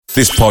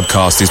This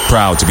podcast is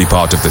proud to be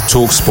part of the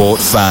TalkSport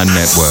Fan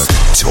Network.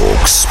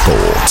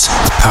 TalkSport.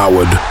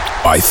 Powered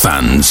by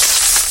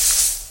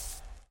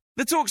fans.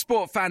 The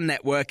TalkSport Fan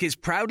Network is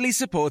proudly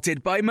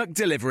supported by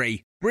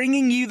McDelivery,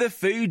 bringing you the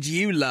food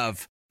you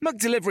love.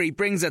 McDelivery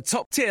brings a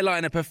top-tier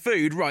lineup of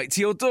food right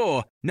to your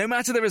door. No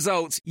matter the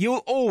result,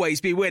 you'll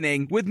always be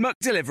winning with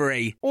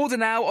McDelivery. Order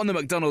now on the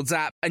McDonald's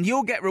app and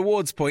you'll get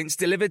rewards points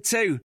delivered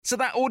too. So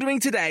that ordering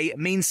today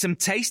means some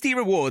tasty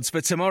rewards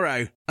for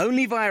tomorrow.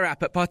 Only via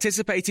app at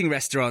participating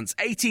restaurants.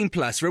 18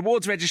 plus.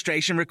 Rewards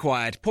registration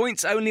required.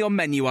 Points only on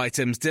menu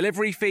items.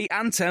 Delivery fee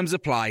and terms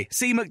apply.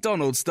 See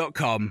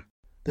mcdonalds.com.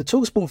 The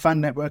TalkSport Fan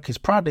Network is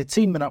proudly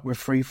teaming up with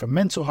Free for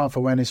Mental Health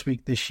Awareness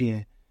Week this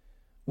year.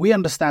 We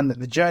understand that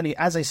the journey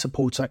as a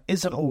supporter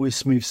isn't always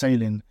smooth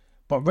sailing,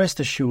 but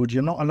rest assured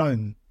you're not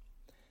alone.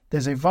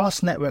 There's a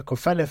vast network of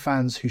fellow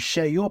fans who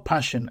share your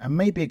passion and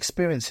may be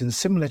experiencing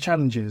similar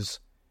challenges.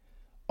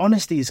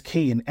 Honesty is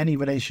key in any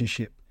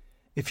relationship.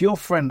 If your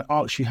friend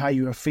asks you how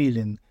you are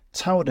feeling,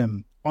 tell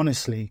them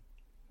honestly.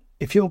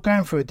 If you're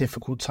going through a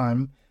difficult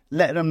time,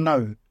 let them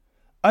know.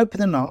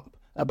 Opening up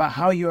about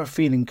how you are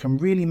feeling can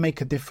really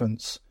make a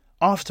difference.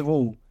 After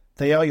all,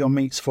 they are your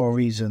mates for a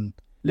reason.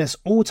 Let's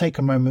all take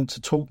a moment to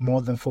talk more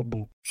than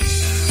football.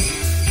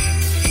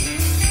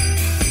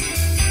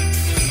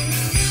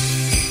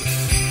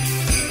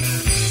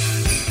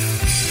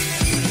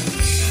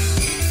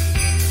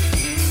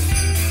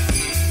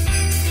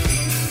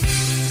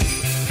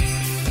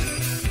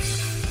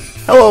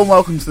 Hello and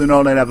welcome to the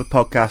No Nay Never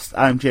podcast.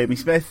 I'm Jamie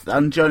Smith,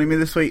 and joining me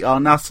this week are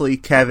Natalie,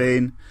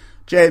 Kevin,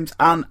 James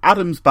and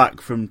Adam's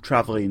back from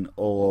travelling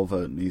all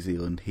over New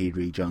Zealand. He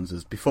rejoins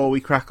us. Before we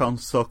crack on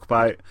to talk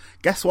about,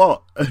 guess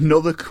what?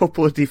 Another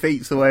couple of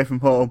defeats away from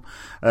home.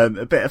 A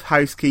bit of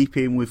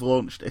housekeeping. We've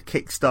launched a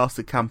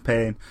Kickstarter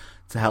campaign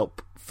to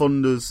help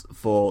fund us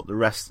for the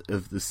rest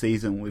of the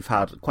season. We've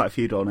had quite a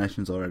few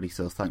donations already,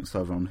 so thanks to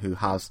everyone who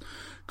has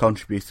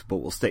contributed, but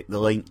we'll stick the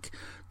link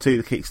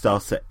to the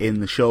Kickstarter in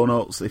the show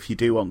notes. If you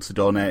do want to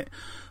donate,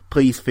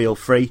 please feel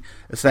free.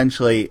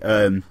 Essentially,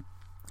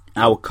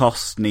 our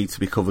costs need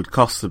to be covered.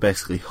 Costs are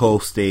basically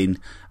hosting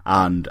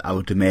and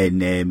our domain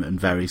name and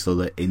various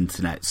other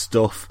internet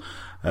stuff.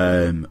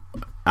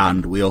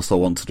 And we also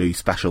want to do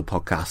special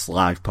podcasts,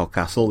 live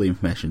podcasts. All the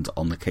information's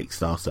on the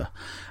Kickstarter,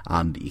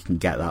 and you can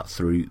get that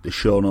through the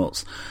show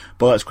notes.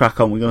 But let's crack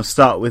on. We're going to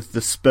start with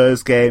the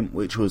Spurs game,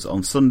 which was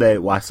on Sunday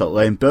at White Hart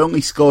Lane.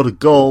 Burnley scored a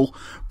goal,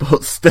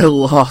 but still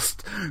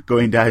lost,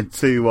 going down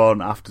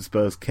 2-1 after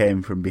Spurs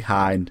came from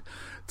behind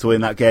to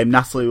win that game.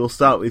 Natalie, we'll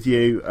start with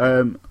you.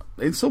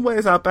 In some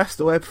ways, our best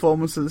away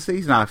performance of the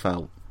season, I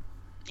felt.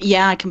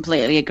 Yeah, I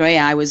completely agree.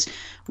 I was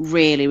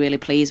really, really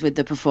pleased with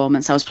the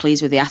performance. I was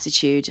pleased with the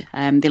attitude.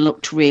 They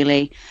looked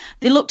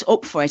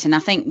up for it. And I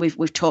think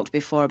we've talked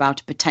before about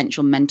a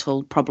potential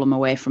mental problem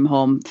away from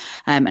home,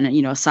 and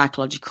a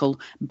psychological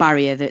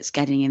barrier that's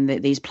getting in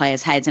these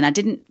players' heads. And I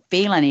didn't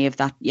feel any of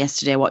that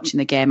yesterday watching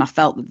the game. I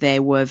felt that they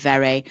were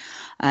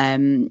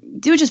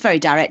just very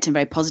direct and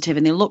very positive,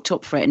 and they looked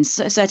up for it. And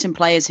certain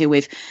players who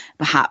we've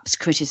perhaps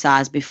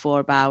criticised before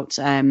about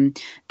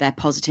their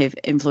positive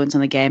influence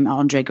on the game,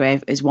 Andre Gray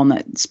is one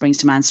that springs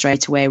to mind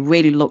straight away.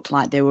 Really looked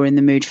like they were in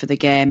the mood for the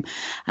game.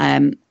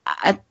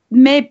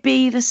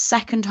 Maybe the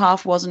second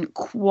half wasn't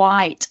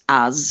quite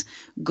as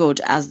good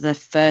as the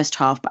first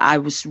half, but I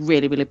was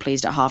really, really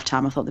pleased at half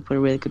time. I thought they put a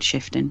really good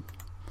shift in.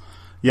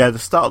 Yeah, the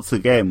start to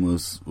the game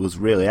was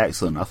really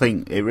excellent. I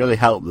think it really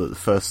helped that the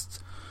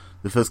first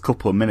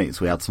couple of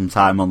minutes we had some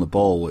time on the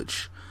ball,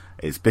 which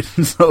it's been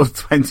sort of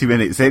 20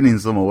 minutes in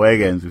some away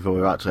games before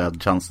we've actually had a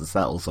chance to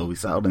settle, so we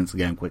settled into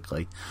the game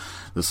quickly.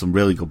 There's some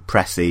really good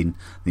pressing.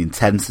 The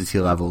intensity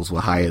levels were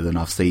higher than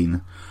I've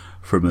seen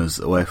from us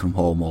away from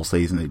home all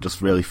season. It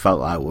just really felt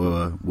like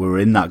we were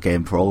in that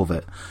game for all of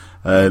it.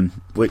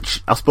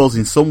 Which I suppose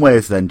in some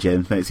ways then,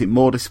 James, makes it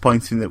more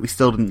disappointing that we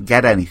still didn't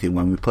get anything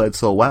when we played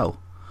so well.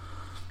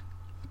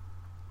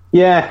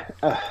 Yeah,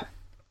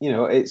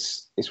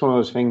 it's one of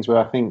those things where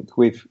I think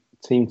we've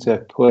seemed to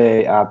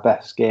play our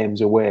best games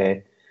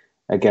away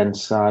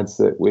against sides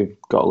that we've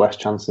got less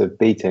chance of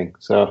beating.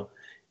 So,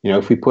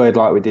 if we played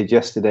like we did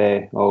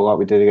yesterday, or like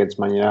we did against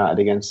Man United,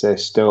 against, say,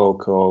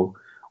 Stoke or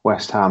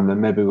West Ham, then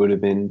maybe we would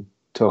have been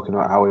talking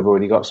about how we've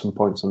already got some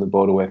points on the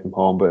board away from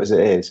home. But as it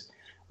is,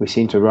 we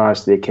seem to rise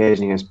to the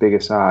occasion against bigger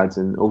sides,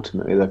 and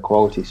ultimately their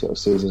quality sort of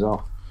sees us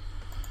off.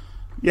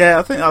 Yeah,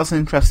 I think that was an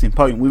interesting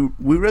point.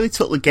 We really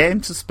took the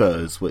game to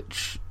Spurs,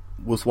 which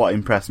was what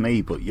impressed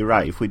me. But you're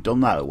right, if we'd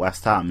done that at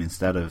West Ham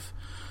instead of...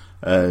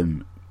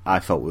 I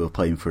felt we were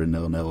playing for a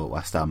 0-0 at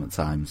West Ham at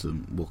times,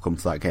 and we'll come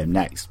to that game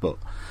next. But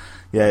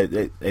yeah,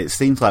 it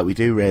seems like we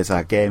do raise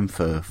our game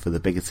for the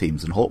bigger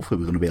teams, and hopefully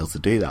we're going to be able to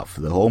do that for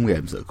the home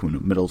games that are coming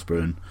up,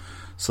 Middlesbrough and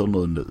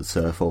Sunderland at the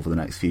Turf over the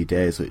next few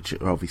days, which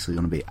are obviously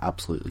going to be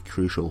absolutely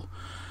crucial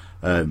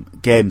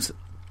games.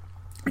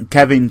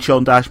 Kevin,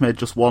 Sean Dyche made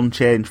just one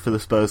change for the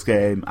Spurs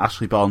game.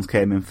 Ashley Barnes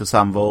came in for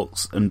Sam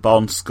Vokes, and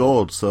Barnes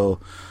scored,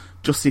 so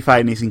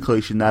justifying his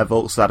inclusion there.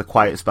 Vokes had a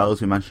quiet spell, as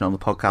we mentioned on the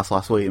podcast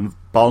last week, and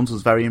Barnes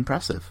was very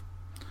impressive.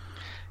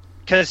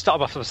 can I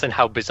start off by saying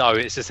how bizarre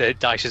it is to say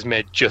Dyche has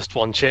made just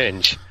one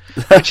change,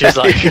 which is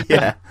like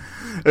yeah,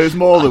 it was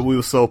more that we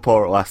were so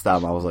poor at last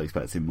time. I was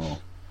expecting more.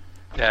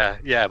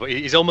 Yeah, but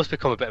he's almost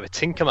become a bit of a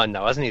tinkerman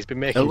now, hasn't he? He's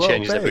been making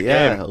changes every game.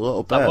 Yeah, a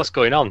little bit. Like, what's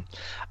going on?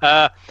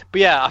 But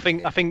yeah, I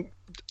think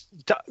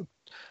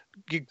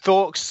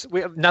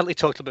Vokes. Natalie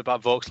talked a bit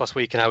about Vokes last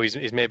week and how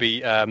he's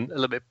maybe a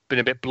little bit been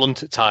a bit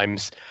blunt at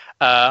times,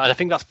 and I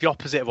think that's the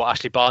opposite of what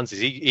Ashley Barnes is.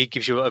 He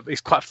gives you he's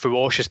quite a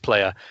ferocious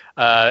player.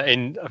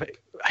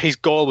 His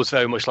goal was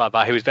very much like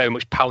that. He was very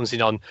much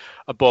pouncing on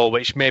a ball,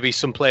 which maybe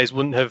some players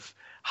wouldn't have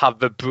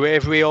the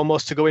bravery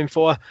almost to go in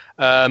for.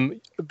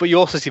 But you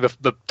also see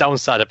the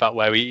downside of that,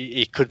 where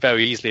he could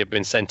very easily have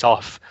been sent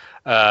off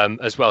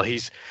as well.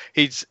 He's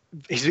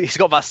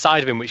got that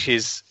side of him which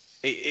is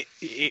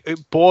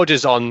it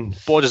borders on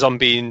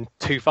being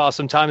too far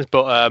sometimes.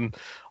 But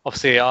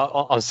obviously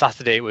on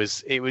Saturday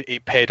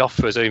it paid off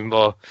for us, even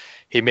though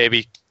he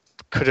maybe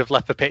could have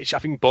left the pitch. I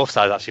think both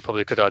sides actually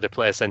probably could have had a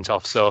player sent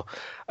off. So,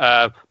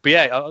 but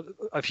yeah,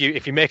 if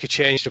you make a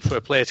change for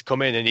a player to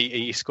come in and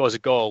he scores a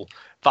goal,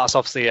 that's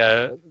obviously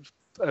a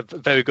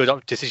very good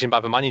decision by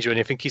the manager. And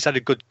I think he's had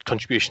a good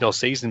contribution all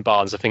season,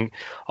 Barnes. I think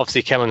obviously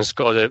he came on and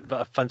scored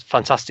a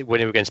fantastic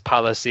winner against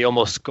Palace. He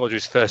almost scored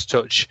his first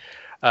touch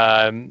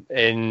in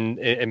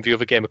the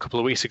other game a couple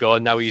of weeks ago,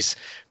 and now he's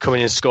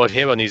coming and scored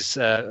here on his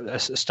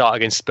start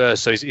against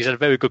Spurs. So he's had a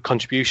very good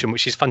contribution,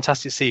 which is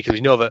fantastic to see, because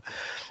we know that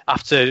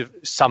after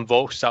Sam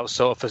Vokes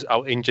was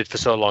out injured for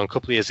so long a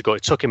couple of years ago,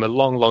 it took him a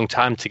long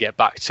time to get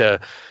back to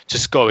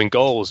scoring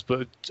goals.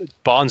 But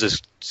Barnes has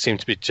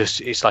seemed to be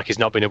it's like he's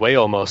not been away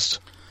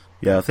almost.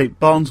 Yeah, I think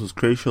Barnes was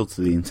crucial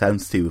to the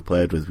intensity we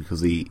played with,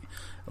 because he,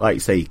 like you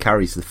say, he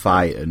carries the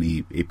fight and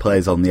he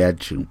plays on the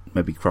edge and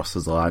maybe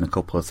crosses the line a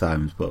couple of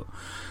times. But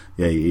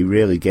yeah, he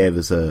really gave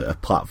us a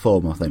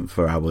platform, I think,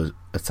 for our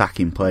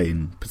attacking play,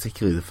 and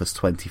particularly the first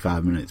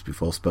 25 minutes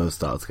before Spurs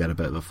started to get a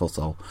bit of a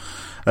foothold.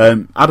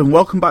 Adam,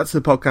 welcome back to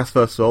the podcast,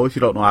 first of all. If you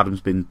don't know,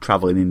 Adam's been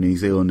travelling in New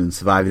Zealand and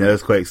surviving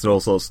earthquakes and all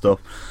sorts of stuff.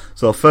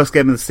 So, first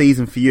game of the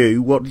season for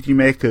you, what did you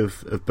make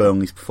of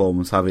Burnley's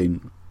performance,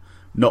 having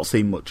not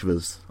seen much of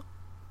us?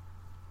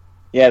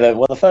 Yeah,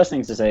 the first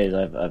thing to say is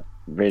I've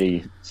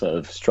really sort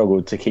of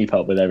struggled to keep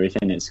up with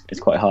everything. It's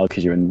quite hard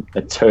because you're in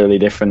a totally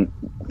different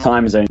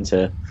time zone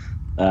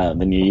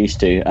than you used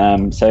to.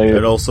 And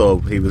also,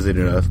 he was in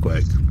an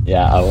earthquake.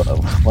 Yeah, I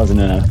was in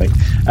an earthquake.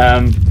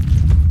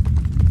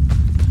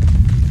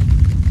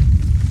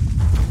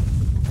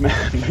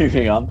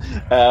 Moving on,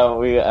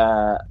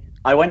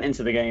 I went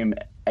into the game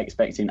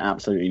expecting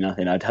absolutely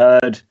nothing. I'd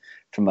heard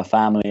from my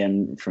family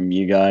and from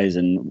you guys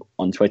and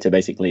on Twitter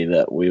basically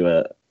that we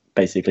were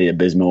basically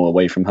abysmal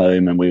away from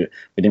home, and we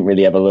didn't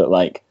really ever look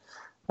like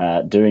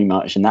doing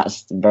much, and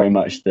that's very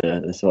much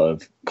the sort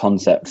of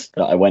concept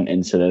that I went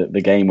into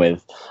the game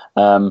with,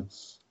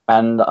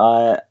 and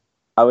I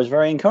was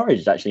very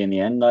encouraged actually in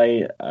the end.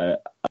 I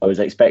was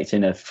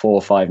expecting a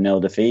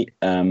 4-5-0 defeat,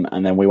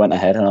 and then we went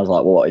ahead and I was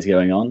like, what is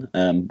going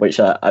on? Which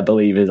I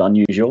believe is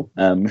unusual,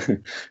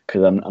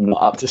 because I'm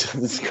not up to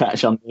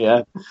scratch on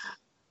the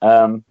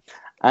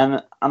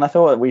and I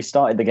thought that we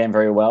started the game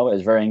very well. It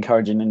was very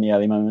encouraging in the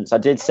early moments. I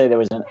did say there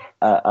was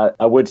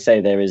I would say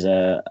there is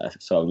a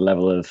sort of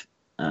level of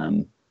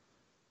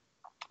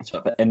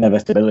sort of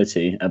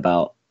inevitability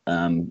about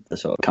the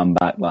sort of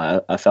comeback.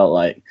 Like I felt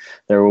like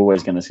they're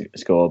always going to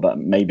score, but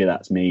maybe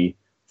that's me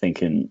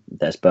thinking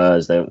they're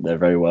Spurs. They're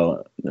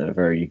a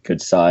very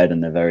good side,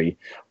 and they're very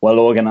well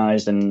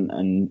organised,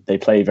 and they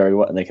play very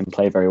well. They can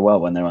play very well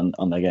when they're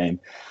on their game.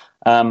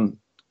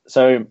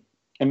 So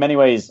in many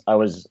ways, I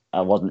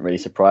wasn't really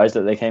surprised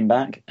that they came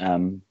back.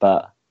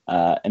 But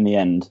in the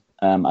end,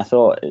 I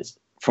thought it's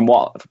from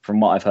what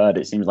I've heard,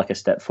 it seems like a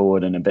step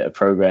forward and a bit of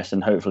progress,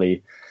 and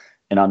hopefully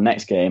in our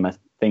next game, I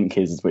think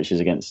which is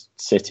against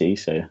City,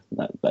 so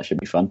that should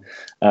be fun.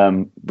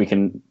 We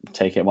can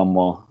take it one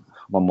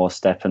more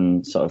step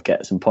and sort of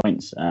get some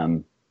points.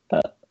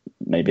 But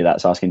maybe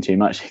that's asking too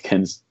much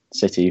against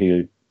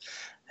City,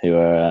 who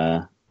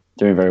are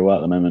doing very well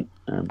at the moment.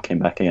 Came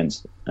back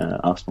against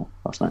Arsenal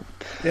last night.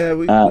 Yeah,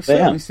 we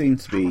certainly seem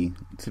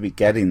to be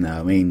getting there.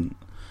 I mean,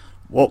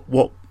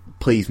 what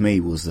pleased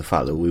me was the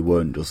fact that we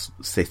weren't just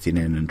sitting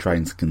in and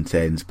trying to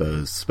contain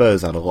Spurs.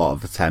 Spurs had a lot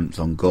of attempts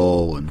on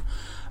goal and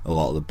a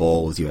lot of the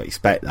balls, you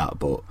expect that,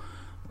 but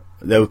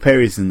there were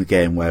periods in the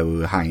game where we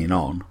were hanging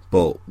on,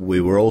 but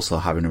we were also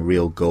having a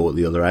real go at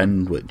the other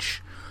end,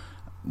 which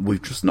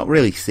we've just not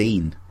really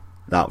seen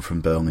that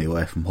from Burnley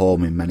away from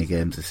home in many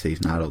games this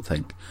season, I don't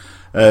think.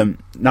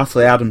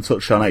 Natalie, Adam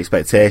touched on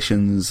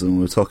expectations, and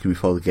we were talking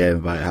before the game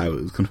about how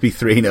it was going to be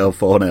 3-0,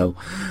 4-0,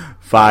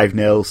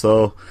 5-0,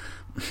 so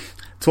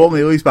to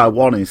only lose by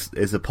one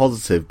is a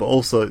positive, but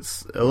also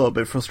it's a little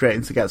bit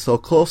frustrating to get so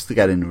close to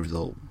getting a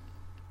result.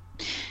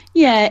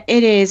 Yeah,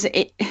 it is.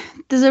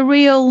 There's a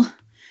real...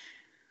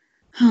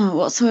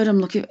 what's the word I'm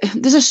looking for?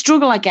 There's a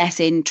struggle, I guess,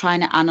 in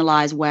trying to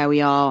analyse where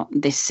we are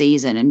this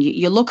season. And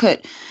you look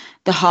at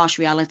the harsh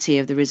reality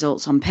of the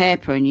results on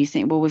paper, and you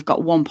think, well, we've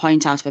got 1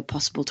 point out of a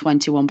possible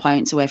 21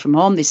 points away from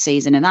home this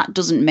season, and that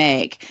doesn't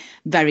make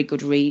very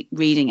good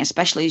reading,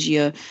 especially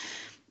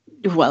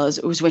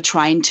as we're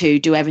trying to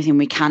do everything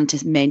we can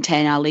to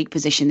maintain our league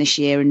position this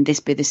year, and this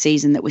be the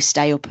season that we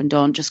stay up and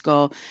don't just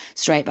go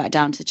straight back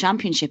down to the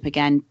Championship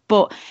again.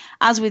 But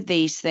as with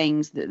these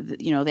things,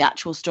 the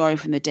actual story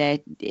from the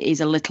day is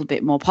a little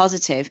bit more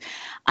positive.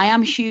 I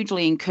am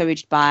hugely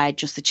encouraged by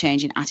just the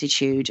change in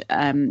attitude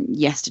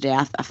yesterday.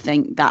 I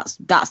think that's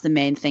the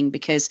main thing,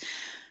 because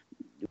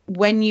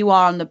when you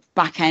are on the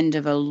back end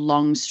of a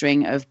long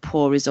string of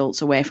poor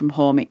results away from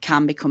home, it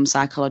can become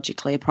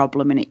psychologically a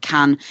problem, and it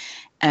can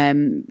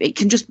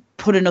just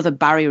put another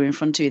barrier in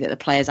front of you that the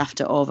players have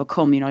to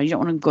overcome. You don't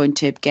want to go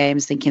into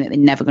games thinking that they're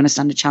never going to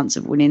stand a chance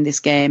of winning this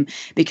game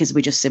because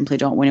we just simply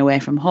don't win away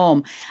from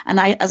home. And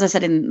as I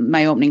said in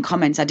my opening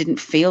comments, I didn't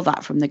feel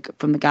that from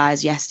the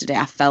guys yesterday.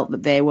 I felt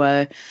that they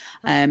were,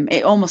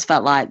 it almost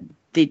felt like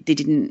they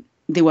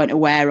weren't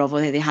aware of,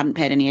 or they hadn't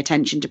paid any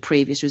attention to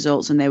previous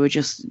results, and they were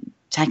just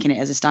taking it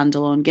as a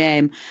standalone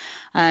game.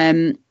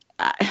 I'm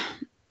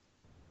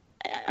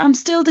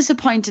still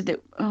disappointed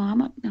that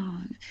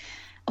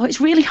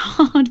it's really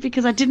hard,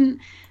 because I genuinely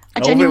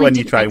when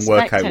you didn't try and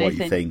work out anything. What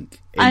you think.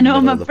 I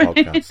know, my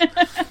brain.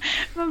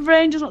 My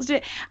brain just wants to do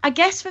it. I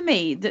guess for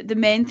me, the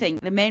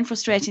main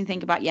frustrating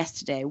thing about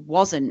yesterday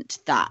wasn't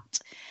that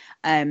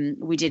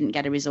we didn't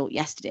get a result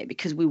yesterday,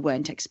 because we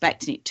weren't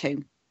expecting it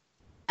to.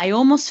 I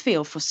almost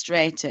feel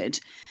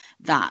frustrated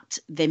that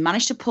they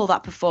managed to pull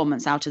that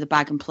performance out of the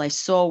bag and play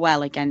so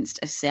well against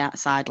a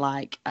side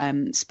like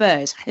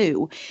Spurs,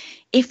 who,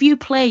 if you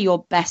play your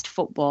best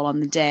football on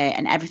the day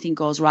and everything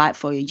goes right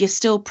for you, you're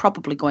still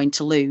probably going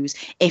to lose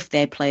if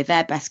they play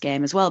their best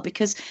game as well,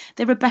 because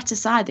they're a better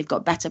side. They've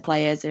got better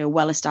players. They're a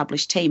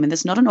well-established team, and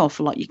there's not an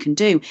awful lot you can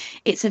do.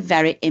 It's a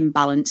very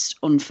imbalanced,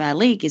 unfair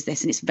league, is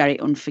this, and it's very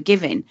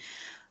unforgiving.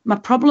 My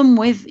problem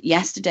with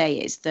yesterday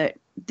is that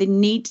they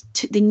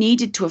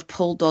needed to have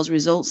pulled those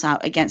results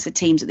out against the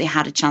teams that they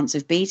had a chance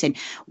of beating.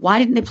 Why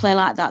didn't they play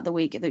like that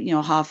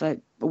half a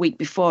week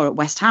before at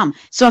West Ham?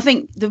 So I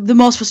think the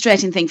most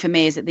frustrating thing for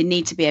me is that they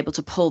need to be able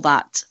to pull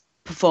that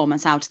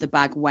performance out of the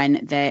bag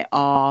when they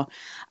are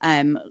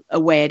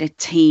away at a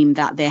team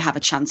that they have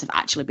a chance of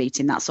actually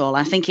beating. That's all.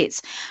 I think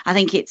it's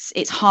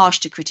harsh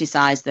to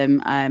criticise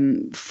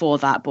them for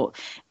that, but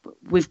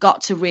we've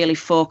got to really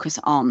focus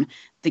on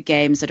the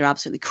games that are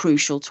absolutely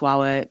crucial to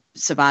our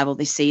survival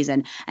this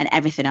season, and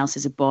everything else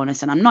is a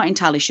bonus. And I'm not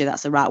entirely sure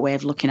that's the right way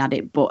of looking at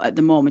it, but at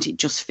the moment it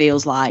just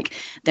feels like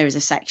there is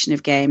a section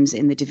of games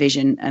in the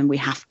division, and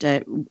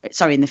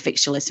in the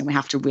fixture list, and we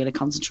have to really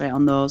concentrate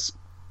on those.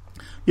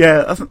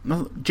 Yeah, I think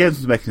James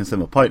was making a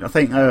similar point. I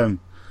think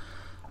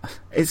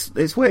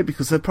it's weird,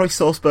 because they probably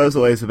saw Spurs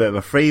away as a bit of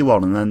a free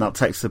one, and then that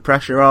takes the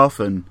pressure off,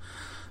 and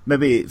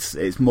maybe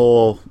it's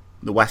more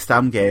the West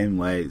Ham game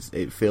where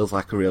it feels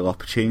like a real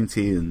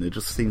opportunity, and they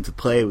just seem to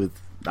play with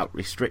that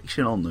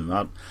restriction on them.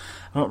 I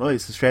don't know,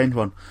 it's a strange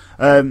one.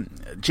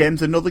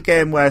 James, another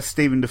game where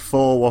Stephen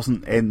Defoe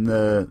wasn't in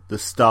the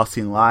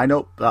starting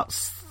lineup.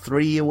 That's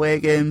 3 away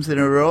games in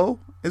a row,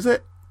 is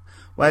it?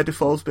 Where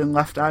Defoe's been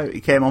left out.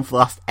 He came on for the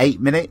last 8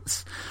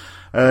 minutes.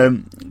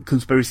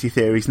 Conspiracy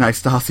theories now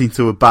starting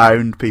to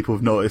abound. People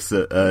have noticed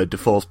that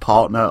Defoe's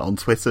partner on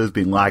Twitter has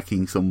been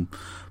liking some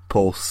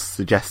posts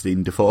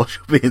suggesting Defoe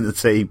should be in the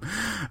team,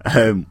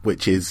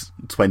 which is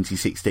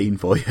 2016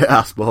 for you,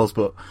 I suppose.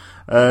 But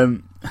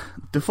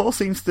Defoe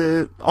seems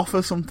to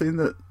offer something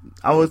that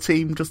our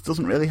team just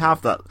doesn't really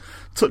have, that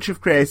touch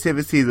of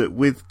creativity that,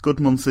 with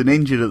Goodmanson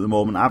injured at the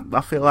moment,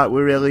 I feel like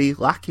we're really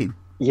lacking.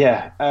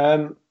 Yeah,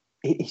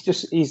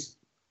 he's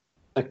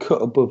a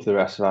cut above the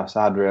rest of our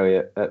side, really,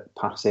 at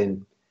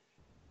passing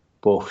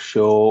both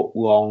short,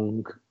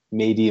 long,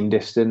 medium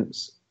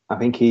distance. I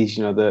think he's,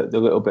 the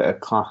little bit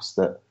of class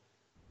that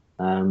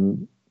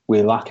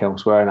we lack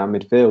elsewhere in our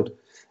midfield.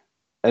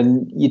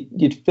 And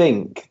you'd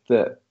think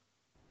that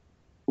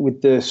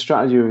with the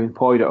strategy we've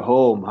employed at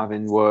home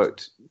having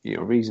worked,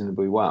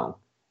 reasonably well,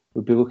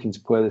 we'd be looking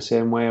to play the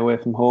same way away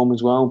from home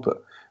as well.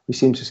 But we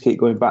seem to keep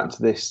going back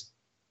to this,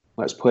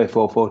 let's play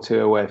 4-4-2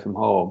 away from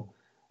home.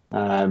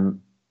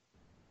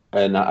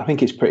 And I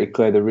think it's pretty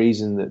clear the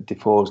reason that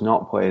Defoe's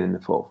not playing in the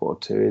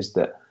 4-4-2 is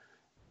that,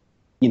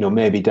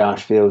 maybe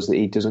Dash feels that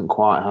he doesn't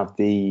quite have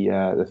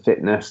the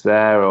fitness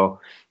there, or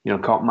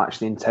can't match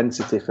the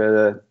intensity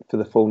for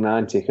the full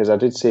 90. Because I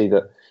did see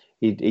that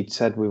he'd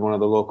said with one of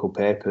the local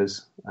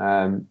papers,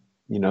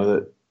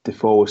 that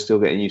Defoe was still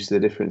getting used to the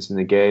difference in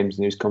the games,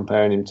 and he was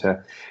comparing him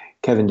to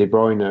Kevin De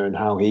Bruyne and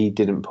how he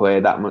didn't play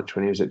that much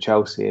when he was at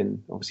Chelsea,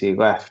 and obviously he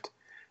left.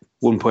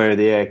 Won Player of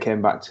the Year,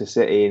 came back to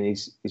City, and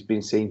he's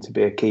been seen to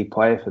be a key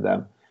player for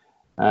them.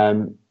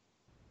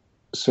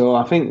 So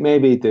I think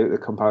maybe the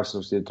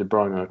comparisons to De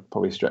Bruyne are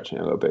probably stretching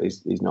it a little bit.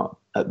 He's not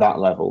at that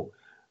level.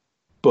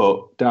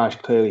 But Dash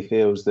clearly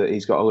feels that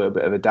he's got a little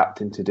bit of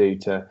adapting to do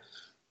to,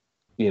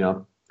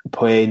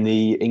 play in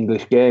the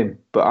English game.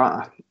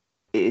 But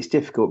it's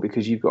difficult,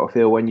 because you've got to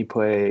feel when you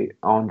play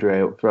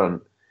Andre up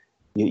front,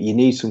 you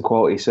need some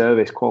quality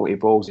service, quality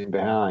balls in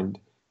behind,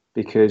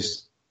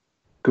 because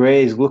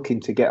Gray is looking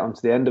to get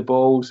onto the end of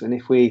balls, and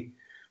if we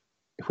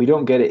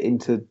don't get it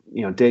into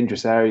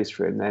dangerous areas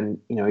for him, then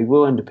he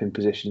will end up in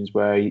positions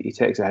where he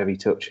takes a heavy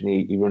touch and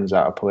he runs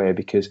out of play,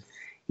 because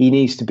he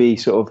needs to be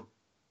sort of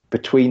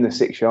between the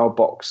 6-yard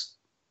box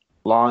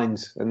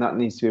lines, and that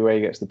needs to be where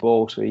he gets the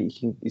ball, so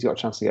he's got a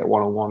chance to get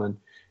one-on-one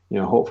and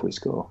hopefully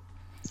score.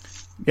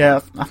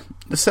 Yeah,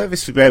 the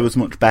service for Gray was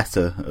much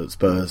better at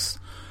Spurs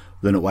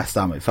than at West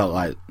Ham. It felt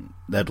like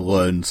they'd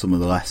learned some of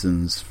the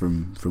lessons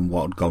from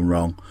what had gone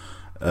wrong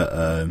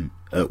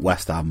at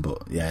West Ham,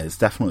 but yeah, it's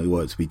definitely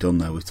work to be done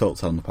there. We've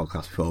talked on the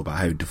podcast before about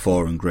how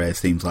Defoe and Gray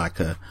seems like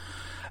a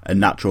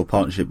natural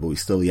partnership, but we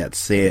still yet to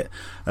see it.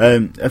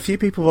 A few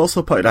people have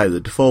also pointed out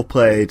that Defoe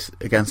played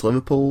against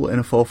Liverpool in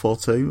a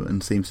 4-4-2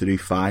 and seems to do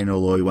fine,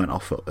 although he went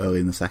off early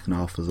in the second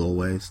half as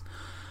always.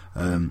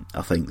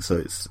 I think so.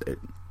 It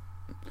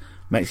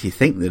makes you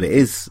think that it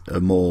is a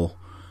more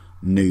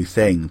new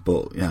thing,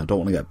 but I don't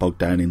want to get bogged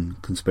down in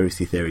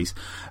conspiracy theories.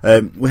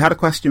 We had a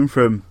question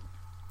from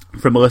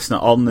a listener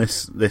on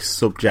this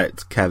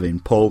subject, Kevin.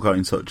 Paul got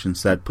in touch and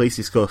said, please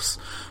discuss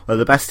whether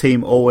the best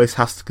team always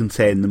has to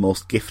contain the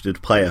most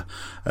gifted player,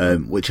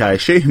 which I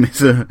assume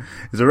is a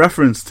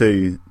reference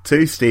to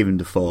Stephen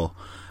Defoe.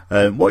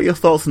 What are your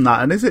thoughts on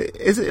that? And is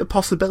it a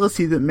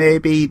possibility that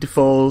maybe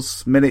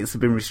Defoe's minutes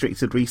have been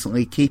restricted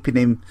recently, keeping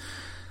him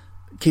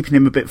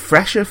a bit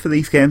fresher for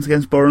these games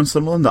against Borough and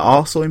Sunderland that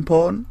are so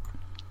important?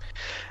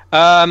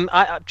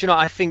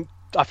 I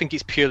think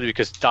it's purely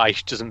because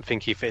Dyche doesn't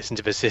think he fits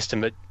into the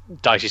system that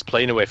Dyche is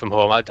playing away from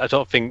home. I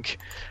don't think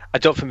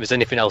there's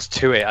anything else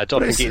to it.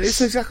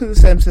 It's exactly the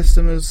same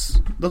system as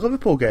the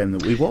Liverpool game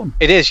that we won.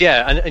 It is,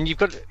 yeah, and you've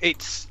got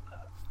it's.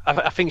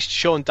 I think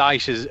Sean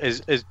Dyche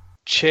is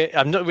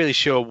I'm not really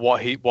sure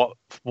what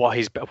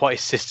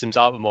his systems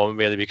are at the moment,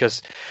 really,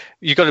 because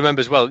you've got to remember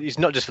as well, it's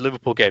not just a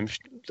Liverpool game.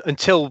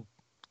 Until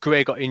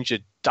Gray got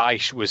injured,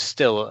 Dyche was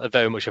still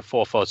very much a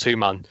 4-4-2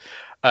 man,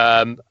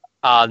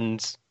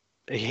 and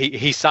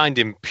he signed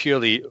him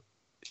purely.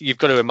 You've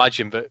got to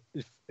imagine that,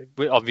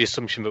 on the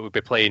assumption that we'll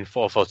be playing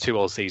 4-4-2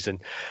 all season.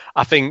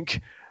 I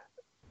think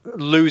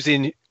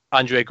losing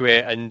Andre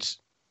Gray and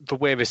the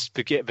way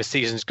the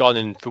season's gone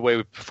and the way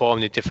we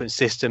perform in different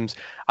systems,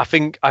 I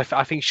think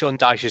Sean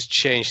Dyche has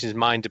changed his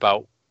mind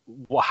about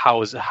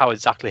how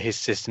exactly his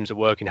systems are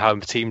working, how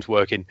the team's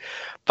working.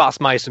 That's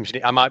my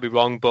assumption. I might be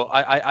wrong, but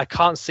I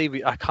can't see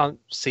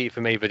it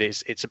for me that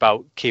it's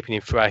about keeping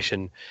him fresh.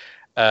 And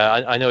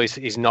I know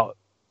he's not.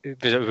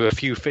 There are a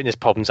few fitness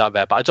problems out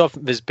there, but I don't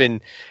think there's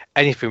been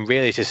anything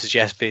really to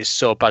suggest that it's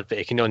so bad that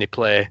he can only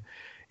play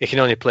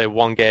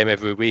one game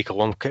every week or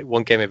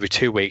one game every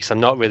 2 weeks. I'm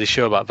not really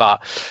sure about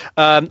that.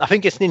 I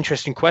think it's an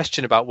interesting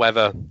question about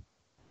whether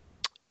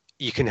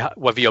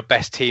your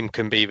best team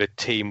can be the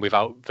team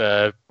without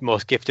the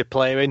most gifted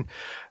player in.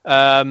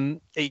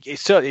 It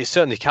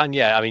certainly can.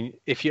 Yeah, I mean,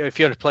 if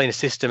you're playing a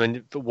system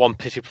and one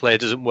particular player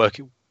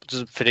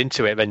doesn't fit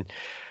into it, then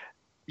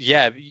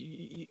yeah,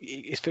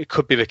 it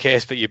could be the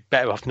case that you're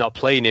better off not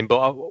playing him.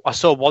 But I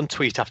saw one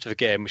tweet after the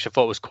game, which I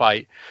thought was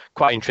quite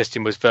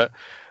interesting, was that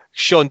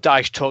Sean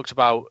Dyche talked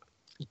about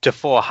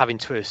Defoe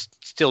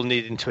still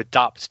needing to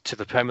adapt to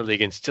the Premier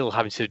League and still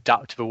having to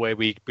adapt to the way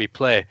we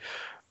play.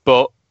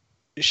 But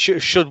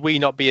should we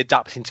not be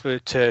adapting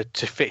to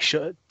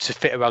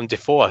fit around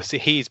Defoe? See,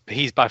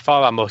 he's by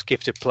far our most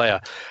gifted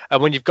player,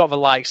 and when you've got the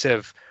likes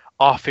of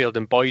Arfield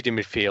and Boyd in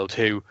midfield,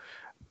 who,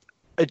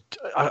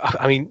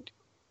 I mean,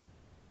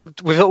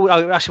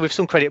 with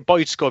some credit,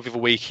 Boyd scored the other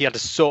week. He had a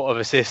sort of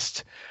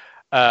assist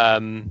as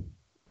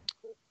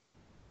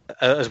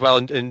well,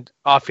 and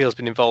Arfield's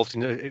been involved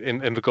in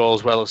the goal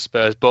as well as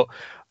Spurs. But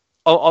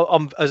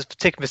as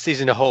taking the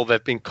season as a whole,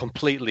 they've been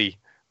completely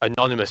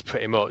anonymous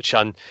pretty much.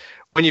 And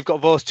when you've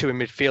got those two in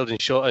midfield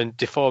and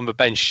Defoe on the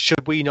bench,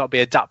 should we not be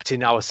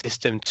adapting our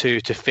system to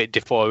fit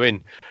Defoe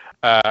in,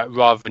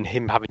 rather than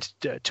him having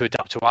to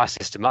adapt to our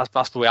system?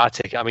 That's the way I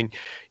take it. I mean,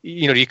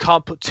 you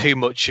can't put too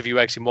much of your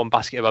eggs in one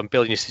basket around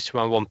building your system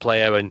around one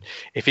player, and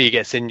if he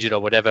gets injured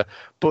or whatever.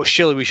 But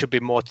surely we should be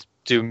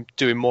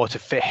doing more to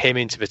fit him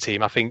into the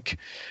team. I think.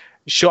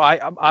 Sure,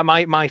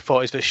 my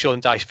thought is that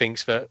Sean Dyche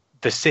thinks that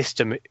the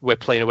system we're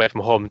playing away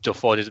from home,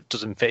 Defoe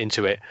doesn't fit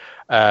into it.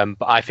 But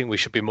I think we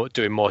should be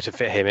doing more to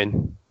fit him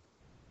in.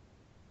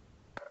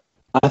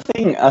 I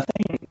think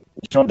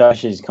Sean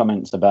Dyche's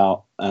comments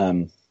about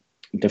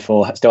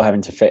Defoe still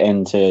having to fit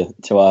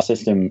into our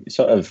system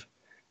sort of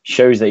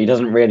shows that he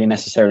doesn't really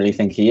necessarily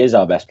think he is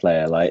our best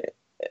player. Like,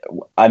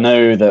 I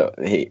know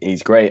that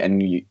he's great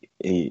and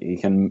he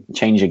can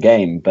change a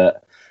game,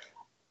 but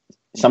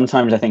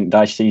sometimes I think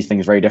Dyche sees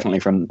things very differently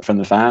from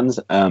the fans.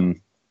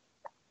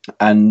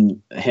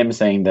 And him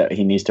saying that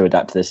he needs to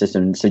adapt to the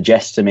system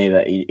suggests to me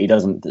that he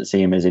doesn't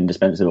see him as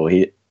indispensable.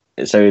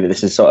 So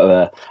this is sort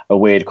of a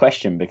weird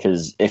question,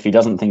 because if he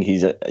doesn't think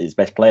he's his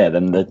best player,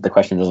 then the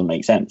question doesn't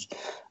make sense.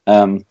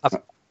 Go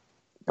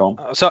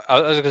on. So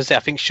I was going to say, I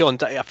think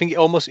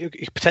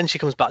it potentially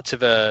comes back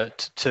to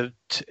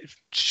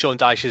Sean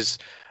Dyche's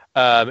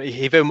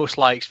He very much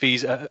likes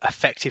these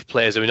effective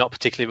players who are not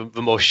particularly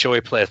the most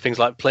showy players, things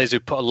like players who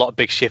put a lot of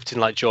big shifts in,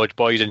 like George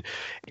Boyd. And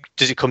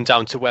does it come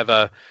down to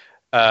whether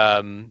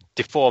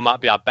Defoe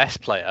might be our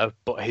best player,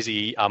 but is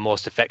he our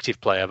most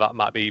effective player? That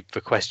might be the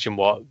question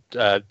what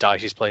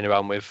Dyche is playing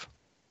around with.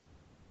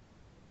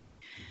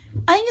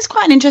 I think it's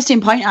quite an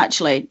interesting point,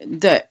 actually,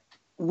 that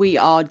we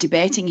are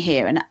debating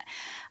here. And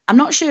I'm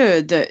not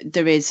sure that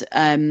there is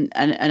an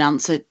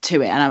answer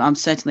to it, and I'm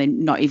certainly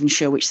not even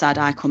sure which side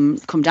I come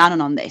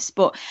down on this.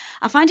 But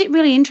I find it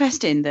really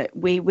interesting that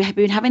we have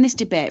been having this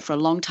debate for a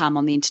long time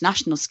on the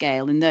international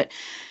scale, and that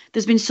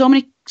there's been so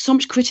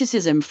much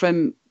criticism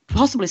from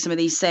possibly some of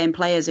these same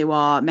players who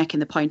are making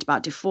the point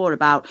about Defoe,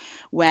 about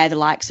where the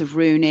likes of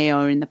Rooney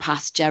or in the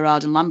past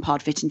Gerrard and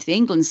Lampard fit into the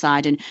England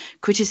side, and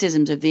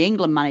criticisms of the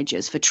England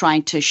managers for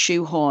trying to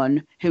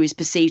shoehorn who is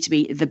perceived to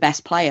be the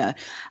best player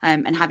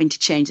and having to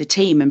change the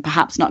team and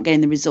perhaps not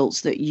getting the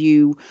results that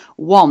you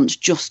want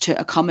just to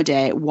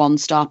accommodate one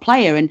star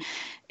player. And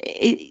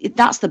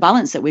that's the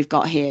balance that we've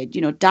got here.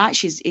 You know,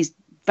 Dyche is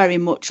very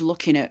much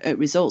looking at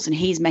results, and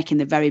he's making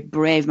the very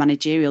brave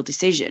managerial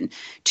decision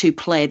to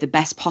play the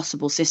best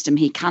possible system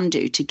he can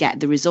do to get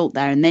the result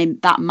there. And then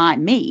that might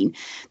mean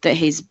that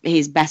his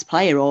best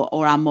player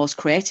or our most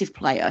creative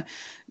player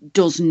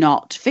does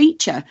not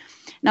feature.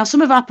 Now, some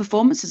of our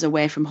performances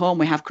away from home,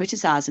 we have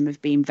criticised them of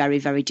being very,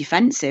 very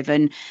defensive.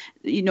 And,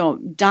 you know,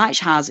 Dyche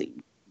has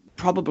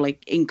probably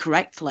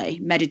incorrectly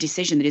made a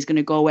decision that he's going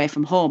to go away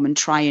from home and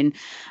try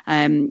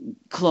and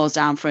close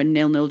down for a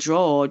 0-0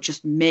 draw, or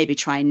just maybe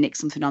try and nick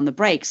something on the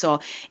break. So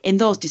in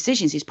those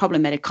decisions, he's probably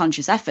made a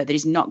conscious effort that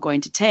he's not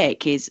going to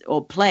take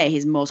play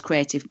his most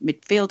creative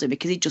midfielder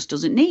because he just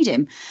doesn't need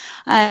him.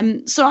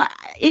 So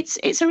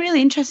it's a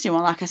really interesting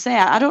one. Like I say,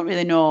 I don't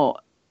really know.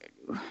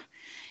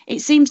 It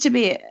seems to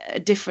be a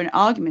different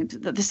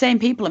argument. The same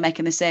people are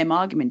making the same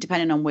argument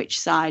depending on which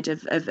side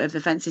of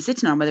the fence they're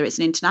sitting on, whether it's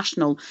an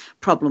international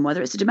problem,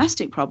 whether it's a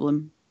domestic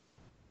problem.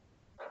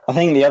 I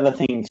think the other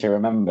thing to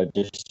remember,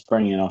 just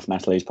bringing off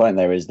Natalie's point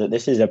there, is that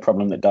this is a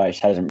problem that Dyche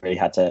hasn't really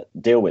had to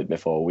deal with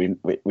before.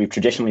 We've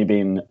traditionally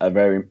been a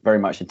very, very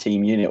much a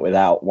team unit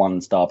without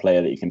one star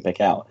player that you can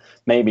pick out.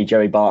 Maybe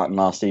Joey Barton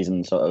last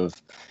season, sort of,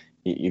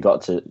 you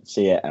got to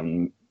see it,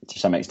 and to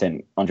some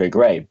extent Andre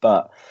Gray,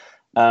 but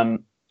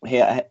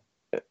here,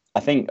 I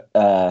think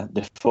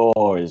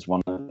Defoe is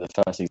one of the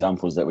first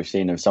examples that we've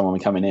seen of someone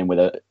coming in with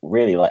a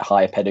really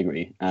high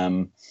pedigree,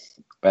 and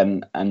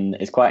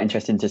it's quite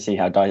interesting to see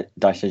how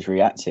Dyche has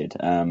reacted.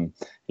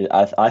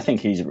 I think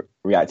he's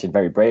reacted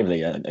very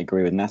bravely. I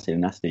agree with Natalie.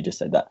 Natalie just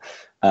said that.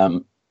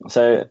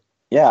 So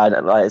yeah,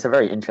 it's a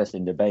very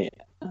interesting debate,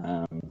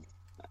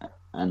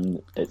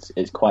 and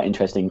it's quite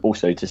interesting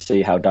also to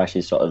see how Dyche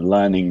is sort of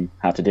learning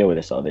how to deal with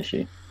this sort of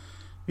issue.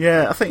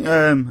 Yeah, I think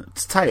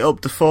to tie it up,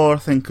 Defoe, I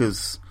think,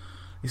 he's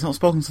not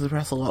spoken to the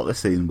press a lot this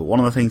season, but one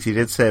of the things he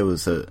did say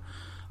was that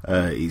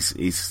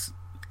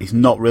he's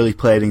not really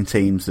played in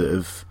teams that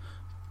have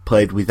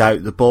played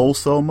without the ball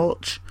so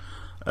much.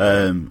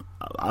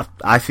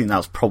 I think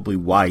that's probably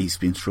why he's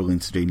been struggling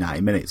to do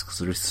 90 minutes, because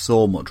there is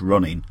so much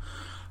running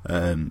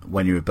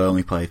when you're a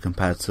Burnley player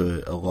compared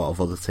to a lot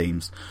of other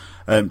teams.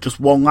 Just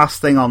one last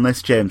thing on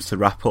this, James, to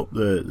wrap up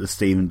the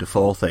Steven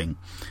Defoe thing.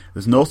 It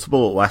was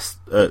notable at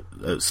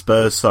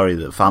Spurs,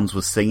 that fans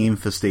were singing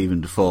for Steven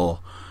Defoe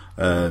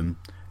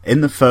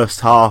in the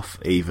first half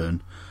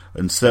even,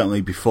 and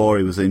certainly before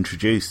he was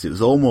introduced. It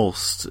was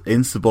almost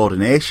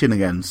insubordination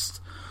against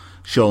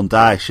Sean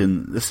Dyche,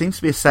 and there seems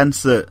to be a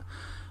sense that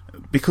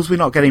because we're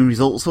not getting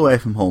results away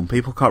from home,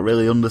 people can't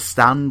really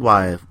understand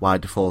why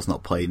Defoe's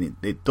not playing.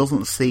 It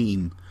doesn't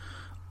seem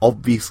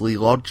obviously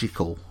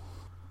logical.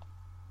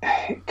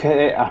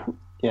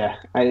 Yeah,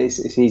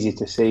 it's easy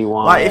to see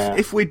why.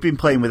 If we'd been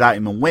playing without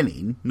him and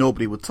winning,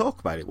 nobody would talk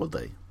about it, would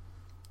they?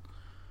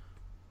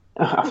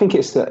 I think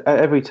it's that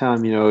every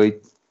time,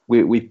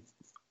 we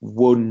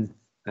won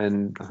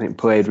and I think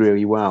played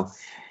really well.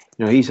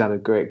 He's had a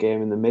great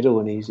game in the middle,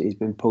 and he's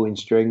been pulling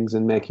strings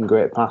and making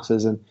great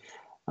passes. And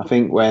I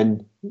think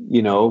when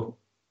the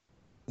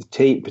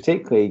team,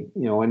 particularly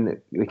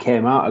when we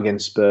came out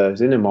against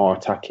Spurs in a more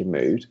attacking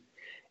mood,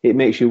 it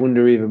makes you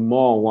wonder even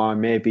more why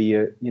maybe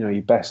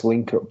your best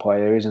link-up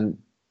player isn't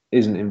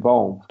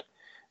involved,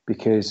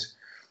 because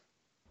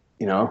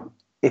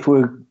if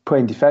we're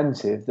playing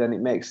defensive, then it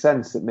makes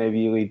sense that maybe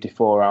you leave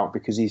Defoe out,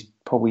 because he's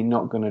probably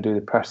not going to do the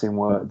pressing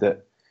work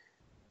that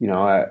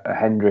a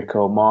Hendrick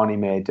or Marnie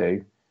may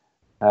do.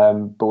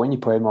 But when you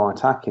play more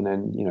attacking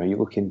and you're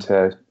looking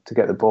to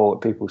get the ball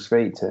at people's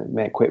feet to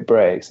make quick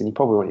breaks, then you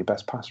probably want your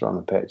best passer on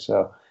the pitch.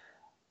 So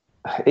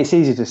it's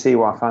easy to see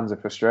why fans are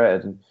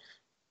frustrated. And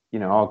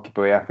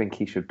arguably, I think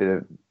he should be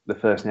the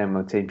first name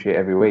on the team sheet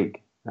every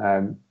week.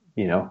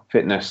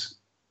 Fitness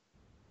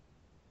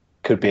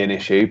could be an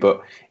issue,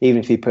 but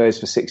even if he plays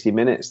for 60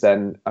 minutes,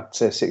 then I'd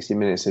say 60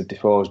 minutes of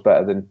Defoe is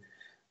better than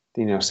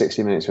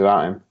 60 minutes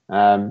without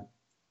him.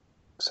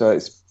 So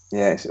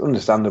it's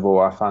understandable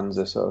why fans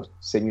are sort of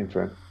singing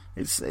for him.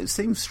 It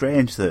seems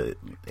strange that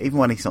even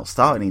when he's not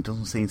starting, he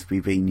doesn't seem to be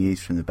being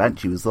used from the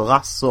bench. He was the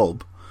last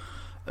sub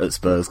at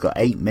Spurs got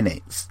 8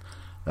 minutes.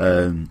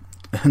 And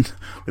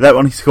without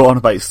wanting to go on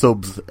about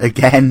subs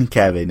again,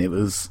 Kevin, it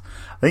was,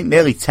 I think,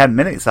 nearly 10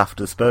 minutes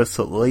after Spurs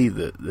took the lead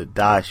that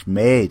Dyche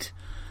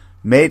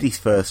made his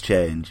first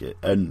change,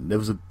 and there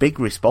was a big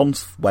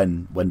response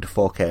when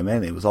Defoe came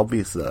in. It was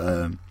obvious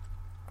that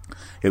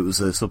it was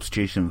a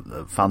substitution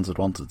that fans had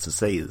wanted to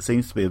see. It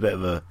seems to be a bit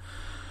of a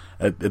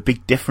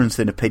big difference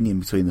in opinion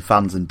between the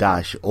fans and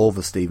Dyche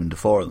over Steven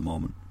Defoe at the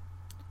moment.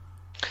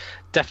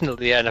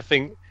 Definitely, yeah, and I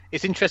think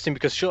it's interesting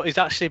because he's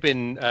actually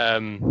been.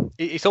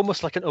 It's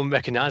almost like an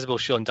unrecognisable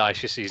Sean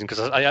Dyche this season, because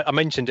I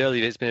mentioned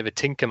earlier it's been a bit of a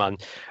tinker man,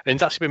 and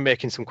he's actually been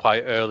making some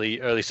quite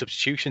early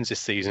substitutions this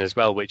season as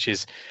well, which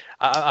is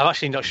I'm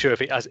actually not sure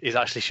if it is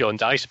actually Sean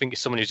Dyche. I think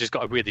it's someone who's just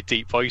got a really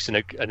deep voice and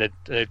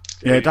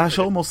Dyche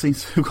almost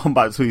seems to have gone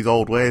back to his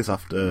old ways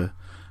after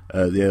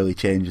the early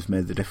changes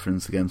made the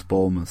difference against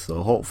Bournemouth.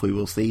 So hopefully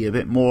we'll see a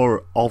bit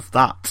more of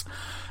that.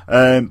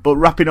 But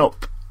wrapping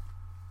up,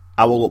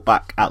 I will look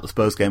back at the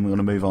Spurs game. We're going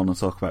to move on and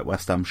talk about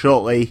West Ham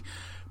shortly.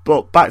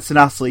 But back to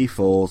Natalie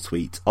for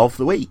Tweet of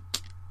the Week.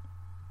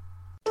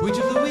 Tweet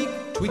of the Week,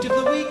 Tweet of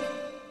the Week,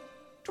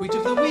 Tweet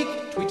of the Week,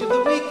 Tweet of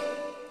the Week,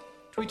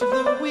 Tweet of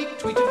the Week,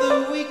 Tweet of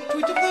the Week,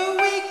 Tweet of the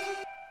Week.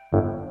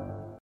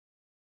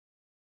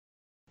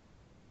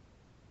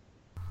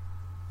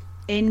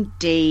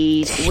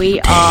 Indeed, we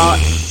are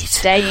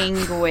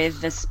staying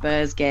with the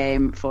Spurs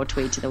game for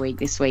Tweet of the Week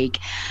this week,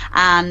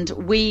 and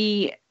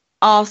we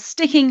are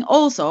sticking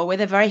also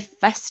with a very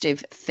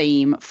festive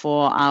theme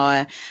for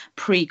our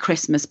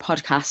pre-Christmas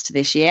podcast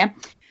this year.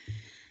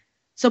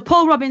 So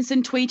Paul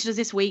Robinson tweeted us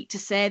this week to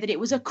say that it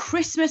was a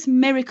Christmas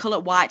miracle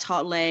at White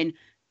Hart Lane.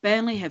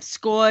 Burnley have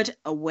scored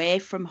away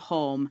from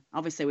home.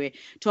 Obviously, we're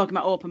talking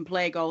about open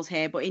play goals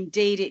here, but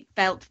indeed it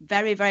felt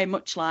very, very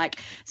much like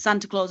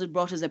Santa Claus had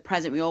brought us a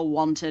present we all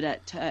wanted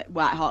at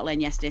White Hart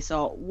Lane yesterday.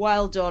 So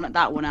well done at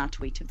that one, our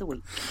Tweet of the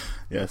Week.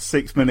 Yeah,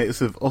 6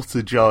 minutes of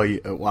utter joy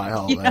at White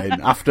Hart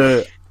Lane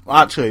after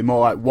actually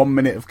more like 1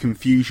 minute of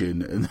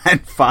confusion and then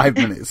 5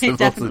 minutes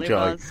of utter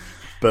joy. Was.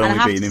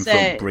 Burnley being in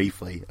front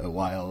briefly at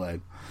White Hart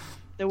Lane.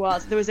 There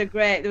was a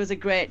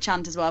great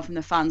chant as well from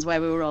the fans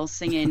where we were all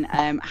singing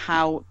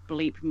 "How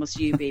bleep must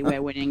you be? We're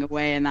winning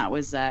away," and that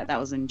was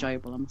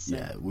enjoyable, I must say.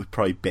 Yeah, we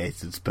probably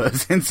baited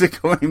Spurs into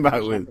coming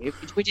back with.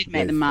 We did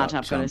make them mad,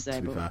 I've got to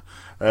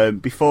say.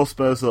 Before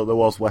Spurs, though, there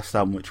was West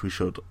Ham, which we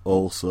should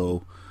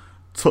also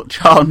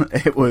touch on.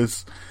 It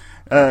was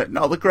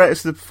not the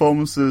greatest of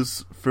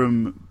performances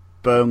from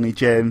Burnley,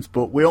 James,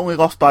 but we only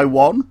lost by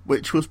 1,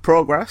 which was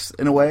progress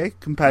in a way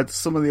compared to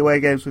some of the away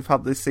games we've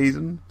had this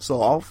season,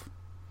 sort of.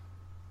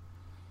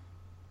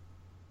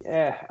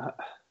 Yeah,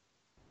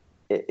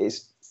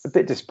 it's a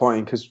bit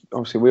disappointing because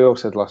obviously we all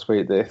said last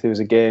week that if there was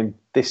a game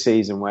this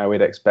season where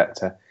we'd expect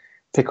to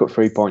pick up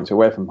 3 points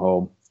away from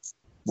home,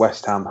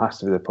 West Ham has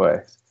to be the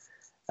place.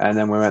 And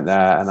then we went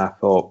there, and I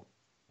thought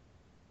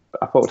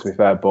to be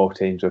fair, both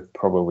teams were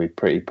probably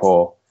pretty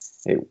poor.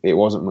 It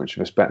wasn't much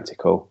of a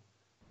spectacle.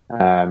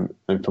 And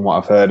from what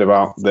I've heard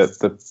about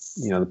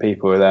the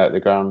people who were there at the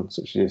ground,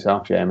 such as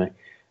yourself, Jamie,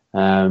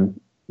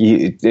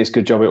 it's a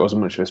good job it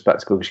wasn't much of a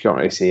spectacle because you can't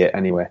really see it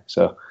anyway.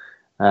 So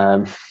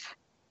I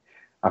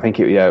think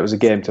it was a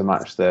game to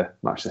match the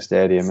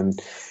stadium, and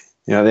at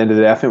the end of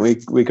the day, I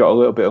think we got a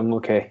little bit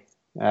unlucky.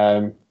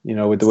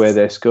 With the way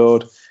they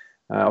scored.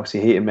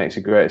 Obviously, Heaton makes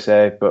a great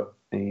save, but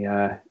he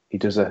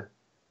does a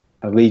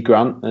Lee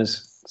Grant,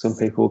 as some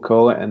people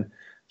call it, and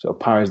sort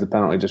of parries the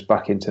penalty just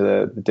back into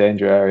the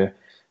danger area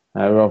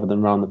rather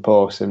than round the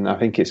post. And I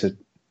think it's a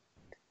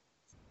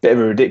bit of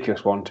a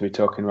ridiculous one to be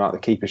talking about. The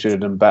keeper should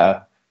have done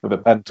better with a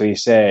penalty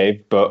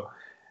save, but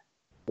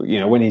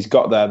when he's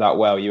got there that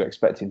well, you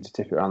expect him to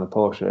tip it around the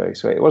post, really.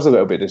 So it was a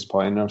little bit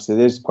disappointing. Obviously,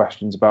 there's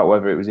questions about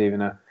whether it was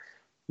even a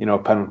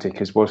penalty,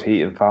 because was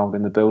Heaton fouled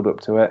in the build-up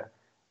to it?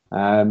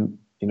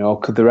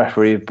 Could the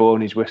referee have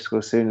blown his whistle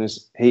as soon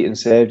as Heaton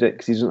saved it?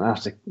 Because he doesn't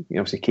have to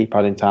obviously keep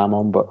adding time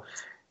on. But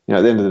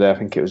at the end of the day, I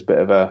think it was a bit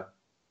of a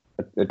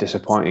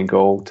disappointing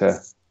goal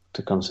to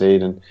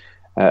concede, and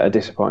a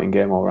disappointing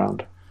game all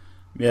round.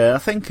 Yeah, I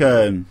think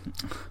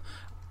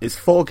it's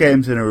 4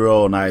 games in a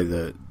row now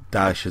that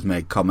Dyche has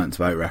made comments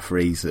about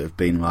referees that have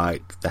been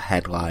like the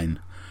headline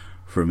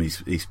from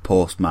his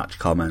post-match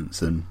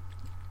comments, and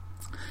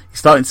he's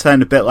starting to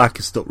sound a bit like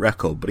a stuck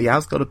record, but he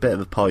has got a bit of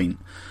a point.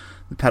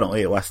 The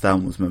penalty at West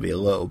Ham was maybe a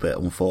little bit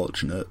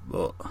unfortunate,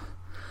 but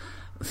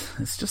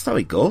it's just how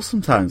it goes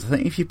sometimes. I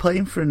think if you're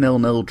playing for a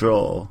 0-0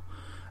 draw,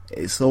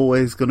 it's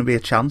always going to be a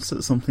chance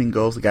that something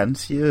goes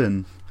against you,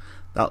 and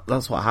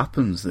that's what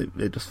happens.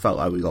 It just felt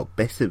like we got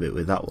bit a bit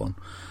with that one.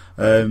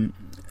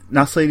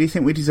 Natalie, do you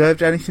think we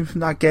deserved anything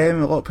from that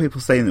game? A lot of people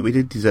saying that we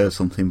did deserve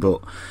something,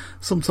 but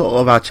some sort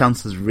of our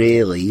chances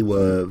really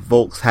were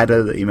Volk's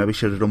header that he maybe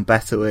should have done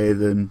better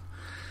with, and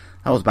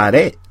that was about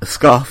it.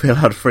 Scarfield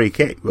had a free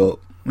kick, but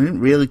we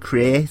didn't really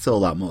create all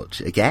that much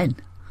again.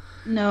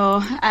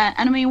 No,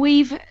 and I mean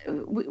we've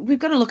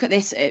got to look at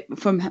this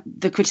from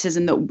the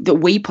criticism that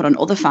we put on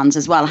other fans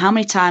as well. How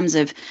many times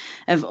have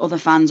other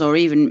fans or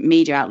even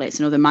media outlets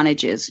and other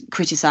managers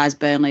criticised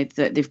Burnley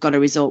that they've got a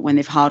result when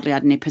they've hardly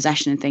had any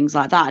possession and things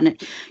like that?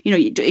 And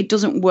it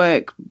doesn't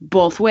work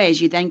both ways.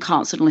 You then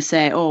can't suddenly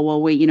say, oh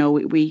well, we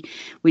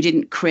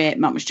didn't create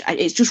much.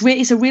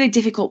 It's a really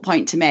difficult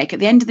point to make. At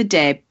the end of the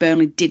day,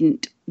 Burnley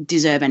didn't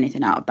deserve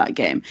anything out of that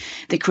game.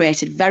 They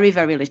created very,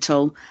 very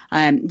little.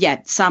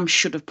 Sam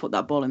should have put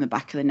that ball in the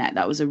back of the net.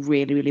 That was a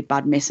really, really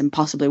bad miss, and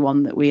possibly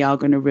one that we are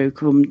going to rue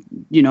come,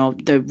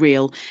 the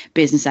real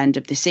business end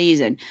of the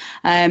season.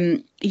 For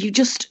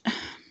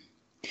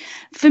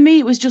me,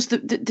 it was just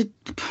the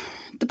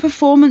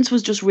performance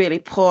was just really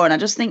poor, and I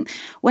just think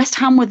West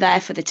Ham were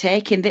there for the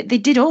taking. They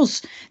did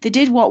us. They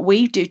did what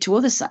we do to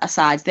other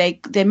sides.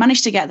 They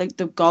managed to get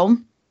the goal,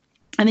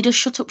 and they just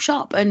shut up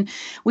shop. And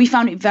we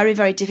found it very,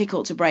 very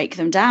difficult to break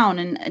them down.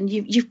 And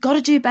you've got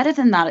to do better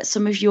than that at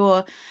some of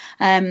your,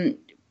 I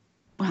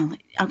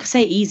could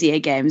say easier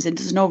games, and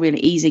there's no really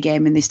easy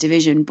game in this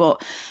division.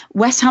 But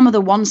West Ham are the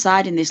one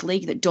side in this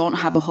league that don't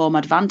have a home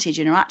advantage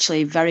and are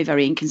actually very,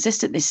 very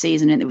inconsistent this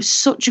season. And it was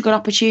such a good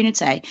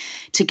opportunity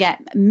to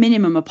get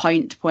minimum a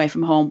point away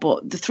from home.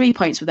 But the 3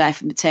 points were there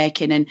from the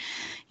taking. And,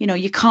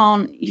 you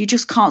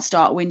just can't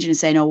start whinging and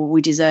saying, oh, well,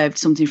 we deserved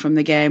something from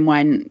the game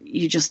when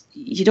you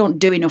don't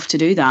do enough to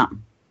do that.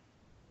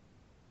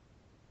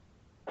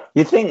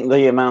 You think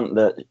the amount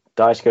that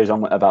Dyche goes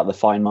on about the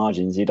fine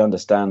margins, you'd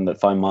understand that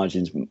fine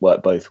margins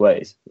work both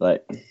ways.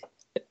 Like,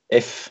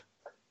 if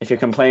you're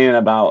complaining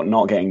about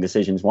not getting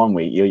decisions one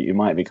week, you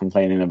might be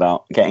complaining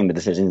about getting the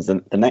decisions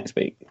the next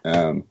week.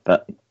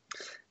 But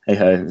hey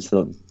ho, it's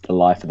the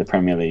life of the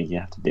Premier League.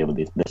 You have to deal with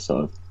this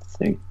sort of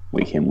thing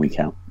week in, week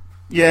out.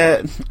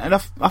 Yeah, and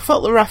I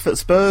felt the ref at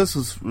Spurs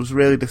was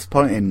really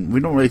disappointing.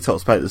 We don't really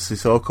talk about the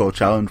Sissoko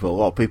challenge, but a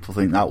lot of people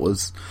think that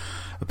was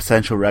a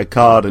potential red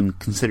card, and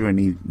considering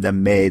he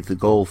then made the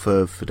goal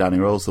for Danny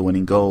Rose, the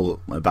winning goal,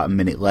 about a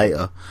minute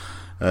later,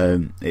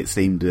 it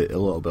seemed a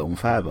little bit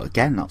unfair. But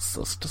again,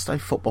 that's just how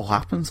football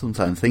happens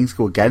sometimes. Things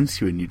go against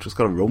you and you've just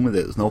got to run with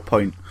it. There's no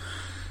point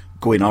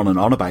going on and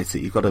on about it.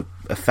 You've got to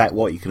affect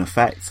what you can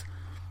affect.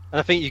 And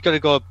I think you've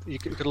got to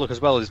look as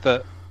well is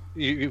that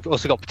you've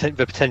also got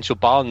the potential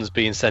Barnes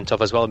being sent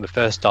off as well in the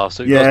first half,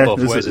 so it goes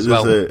both ways as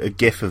well. There's a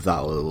gif of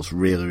that that was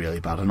really, really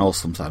bad. I know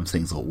sometimes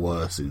things look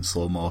worse in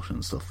slow motion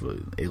and stuff, but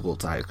it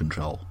looked out of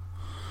control.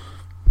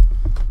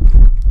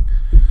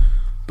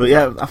 But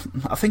yeah,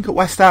 I think at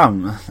West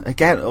Ham,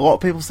 again, a lot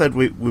of people said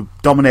we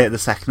dominated the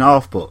second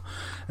half, but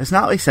as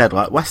Natalie said,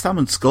 like, West Ham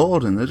had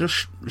scored and they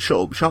just shut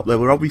up shop. They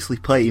were obviously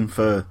playing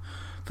for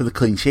the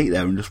clean sheet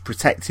there and just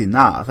protecting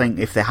that. I think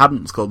if they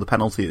hadn't scored the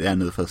penalty at the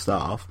end of the first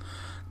half,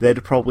 they'd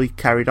have probably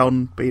carried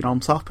on being on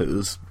top. It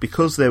was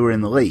because they were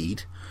in the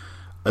lead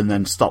and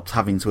then stopped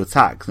having to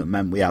attack that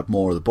meant we had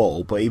more of the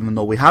ball. But even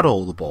though we had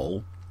all the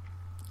ball,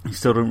 we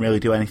still didn't really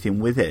do anything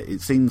with it.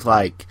 It seems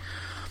like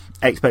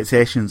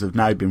expectations have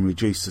now been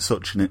reduced to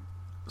such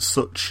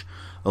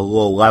a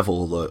low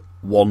level that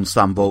one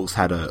Sam Vokes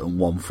header and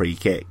one free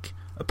kick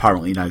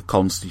apparently now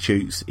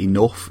constitutes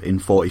enough in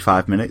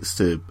 45 minutes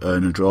to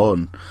earn a draw.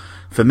 And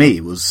for me,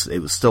 it was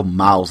still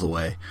miles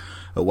away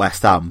at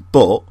West Ham,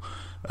 but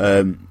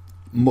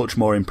much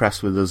more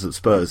impressed with us at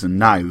Spurs, and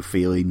now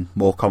feeling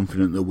more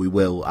confident that we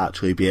will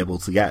actually be able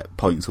to get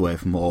points away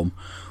from home,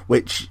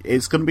 which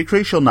is going to be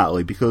crucial,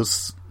 Natalie,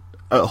 because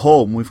at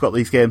home we've got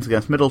these games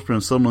against Middlesbrough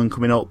and Sunderland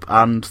coming up,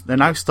 and they're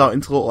now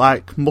starting to look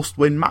like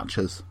must-win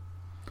matches.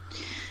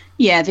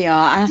 Yeah, they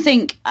are,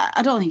 and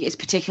I don't think it's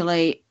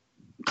particularly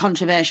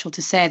controversial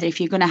to say that if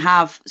you're going to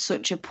have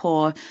such a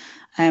poor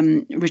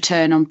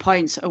return on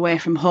points away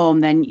from home,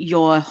 then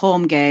your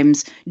home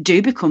games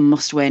do become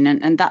must win,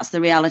 and that's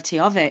the reality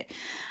of it.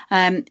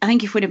 I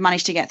think if we'd have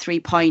managed to get 3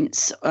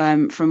 points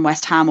from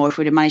West Ham, or if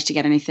we'd have managed to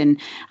get anything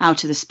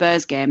out of the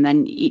Spurs game,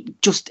 then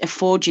it just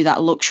affords you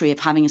that luxury of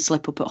having a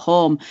slip up at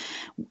home.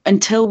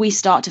 Until we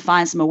start to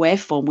find some away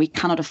form, we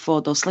cannot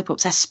afford those slip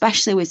ups,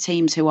 especially with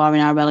teams who are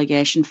in our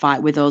relegation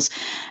fight with us.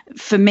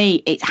 For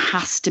me, it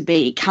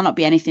cannot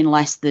be anything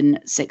less than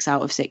 6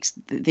 out of 6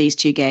 these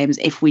two games.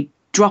 If we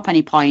drop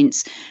any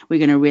points, we're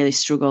going to really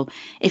struggle.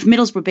 If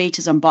Middlesbrough beat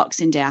us on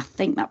Boxing Day, I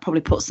think that probably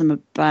puts them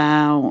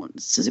about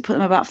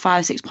 5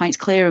 or 6 points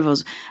clear of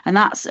us, and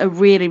that's a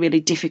really,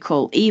 really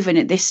difficult, even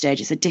at this stage,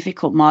 it's a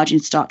difficult margin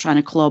to start trying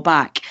to claw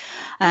back.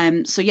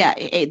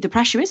 The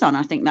pressure is on.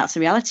 I think that's the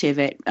reality of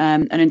it,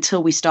 and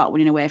until we start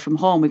winning away from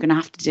home, we're going to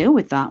have to deal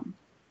with that.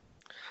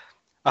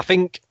 I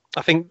think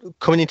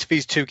coming into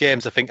these two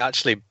games, I think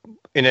actually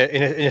in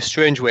a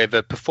strange way,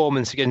 the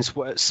performance against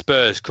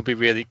Spurs could be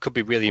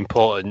really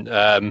important.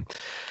 And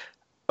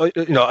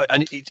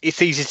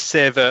it's easy to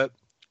say that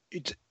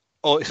it's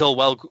all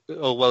well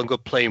and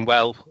good playing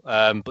well,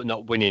 but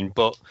not winning.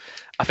 But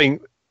I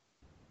think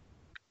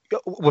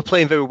we're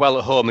playing very well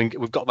at home, and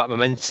we've got that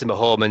momentum at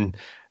home. And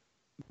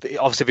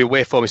obviously, the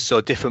away form is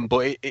so different,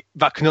 but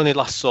that can only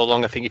last so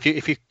long. I think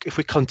if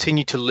we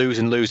continue to lose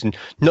and lose, and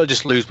not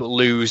just lose, but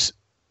lose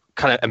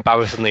kind of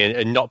embarrassingly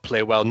and not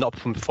play well, not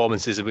perform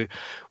performances, and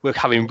we're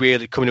having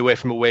really coming away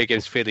from away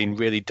games feeling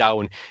really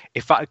down.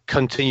 If that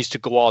continues to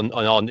go on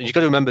and on, and you've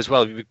got to remember as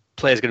well,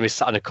 players are going to be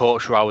sat in a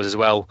coach for hours as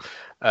well,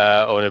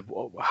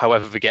 or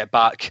however they get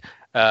back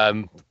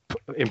in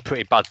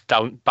pretty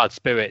bad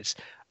spirits.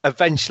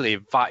 Eventually,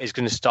 that is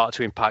going to start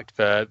to impact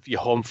your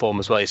home form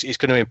as well. It's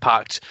going to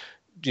impact,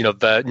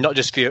 not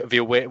just the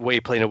way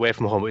you're playing away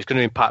from home, but it's going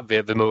to impact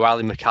the morale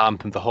in the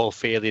camp and the whole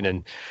feeling,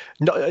 and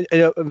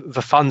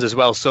the fans as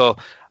well. So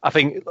I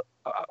think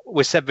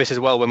we said this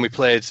as well when we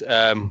played,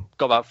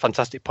 got that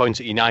fantastic point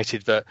at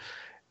United, that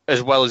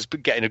as well as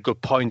getting a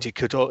good point, it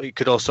could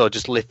also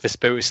just lift the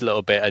spirits a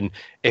little bit. And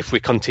if we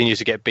continue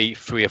to get beat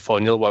 3 or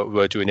 4-0, what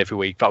we're doing every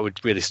week, that would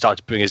really start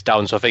to bring us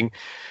down. So I think,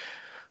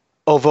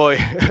 although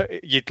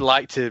you'd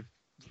like to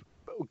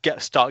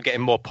start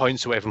getting more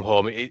points away from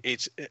home,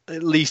 it's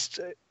at least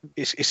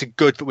it's a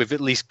good that we've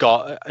at least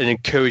got an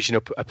encouraging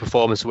a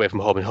performance away from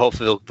home, and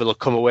hopefully they'll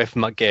come away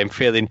from that game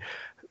feeling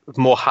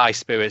more high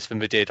spirits than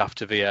they did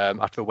after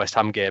the West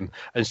Ham game,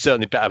 and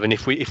certainly better than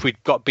if we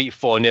got beat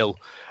 4-0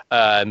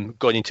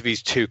 going into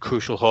these 2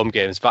 crucial home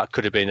games. That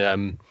could have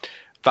been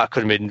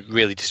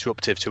really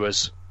disruptive to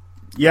us.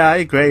 Yeah, I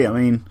agree. I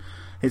mean,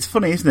 it's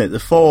funny, isn't it? The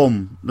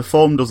form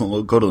doesn't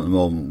look good at the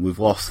moment. We've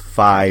lost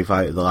 5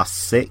 out of the last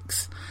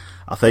 6,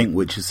 I think,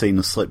 which has seen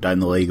us slip down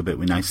the league a bit.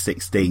 We're now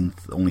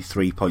 16th, only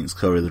 3 points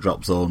clear of the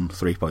drop zone,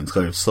 3 points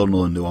clear of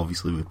Sunderland, who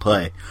obviously we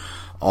play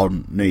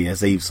on New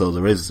Year's Eve, so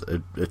there is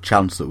a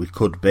chance that we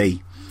could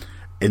be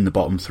in the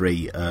bottom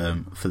 3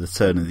 for the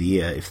turn of the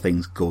year if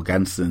things go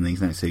against us in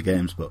these next 2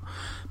 games. But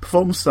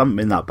performances haven't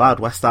been that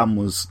bad. West Ham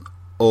was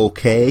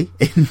okay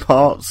in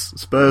parts,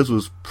 Spurs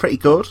was pretty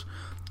good,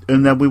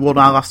 and then we won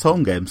our last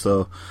home game,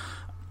 so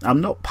I'm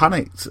not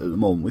panicked at the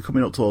moment. We're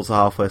coming up towards the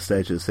halfway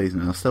stage of the season,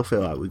 and I still feel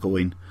like we're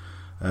going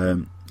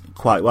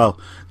quite well.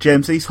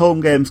 James, these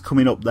home games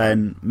coming up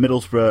then,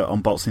 Middlesbrough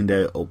on Boxing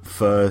Day up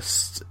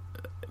first.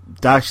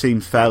 Dash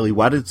seems fairly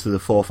wedded to the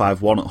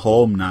 4-5-1 at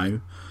home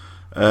now,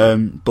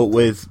 but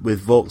with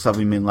Vokes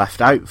having been left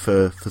out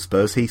for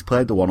Spurs, he's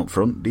played the one up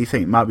front. Do you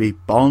think it might be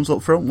Barnes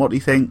up front? What do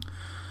you think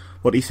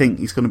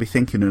he's going to be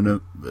thinking?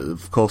 And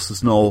of course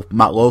there's no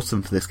Matt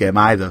Lowson for this game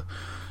either,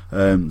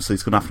 so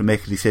he's going to have to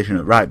make a decision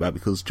at right back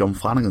because John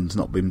Flanagan's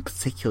not been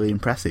particularly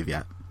impressive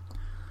yet.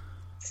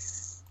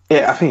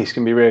 Yeah, I think it's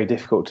going to be really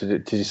difficult to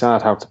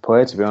decide how to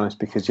play, to be honest,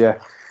 because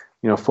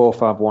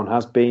 4-5-1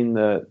 has been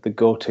the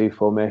go-to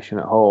formation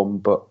at home,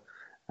 but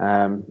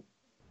I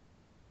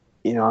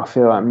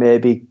feel like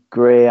maybe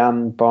Gray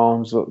and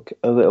Barnes look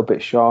a little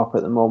bit sharper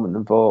at the moment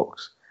than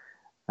Vokes.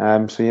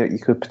 So you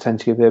could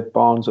potentially have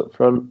Barnes up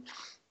front,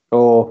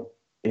 or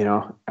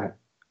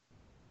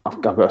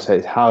I've got to say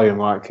it's highly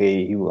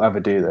unlikely he will ever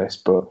do this,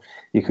 but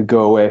you could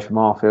go away from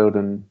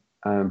Arfield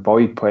and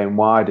Boyd playing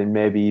wide, and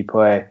maybe you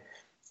play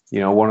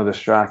one of the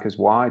strikers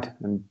wide,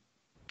 and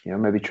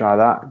maybe try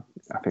that.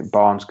 I think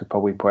Barnes could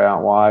probably play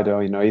out wide,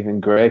 or even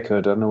Gray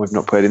could. I know we've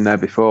not played him there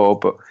before,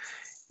 but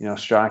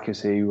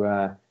strikers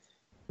who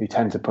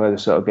tend to play the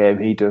sort of game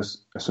he does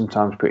are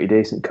sometimes pretty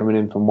decent coming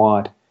in from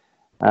wide.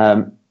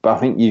 But I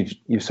think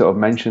you've sort of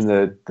mentioned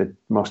the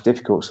most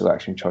difficult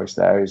selection choice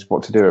there is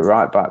what to do at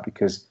right back,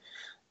 because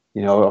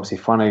obviously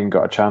Flanagan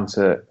got a chance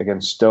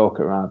against Stoke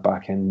at right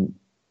back, and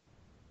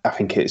I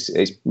think it's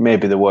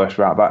maybe the worst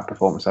right back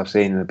performance I've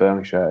seen in the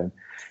Burnley shirt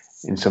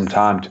in some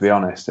time, to be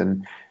honest.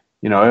 And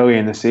early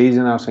in the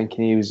season, I was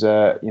thinking he was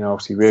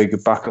obviously really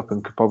good backup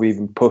and could probably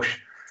even push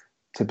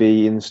to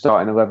be in the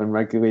starting 11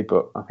 regularly.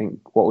 But I think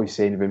what we've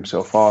seen of him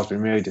so far has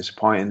been really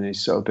disappointing. And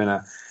he's sort of been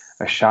a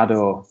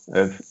shadow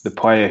of the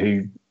player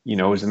who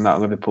was in that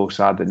Liverpool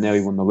side that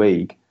nearly won the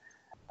league.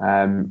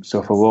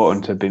 So for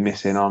Lowton to be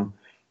missing on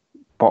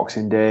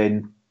Boxing Day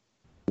in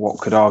what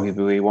could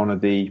arguably be one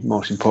of the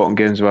most important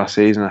games of our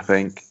season, I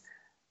think,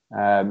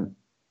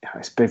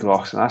 it's a big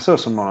loss. And I saw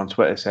someone on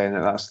Twitter saying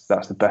that's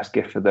the best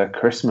gift for their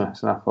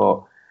Christmas, and I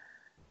thought,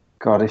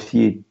 God, if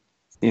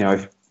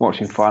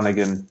watching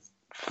Flanagan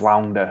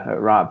flounder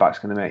at right back's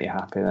going to make you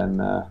happy,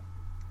 then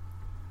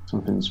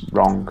something's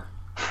wrong.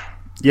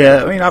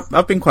 Yeah, I mean,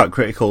 I've been quite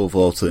critical of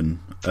Lowton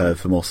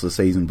for most of the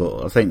season,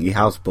 but I think he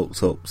has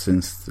booked up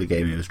since the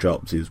game he was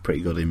dropped. He was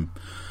pretty good in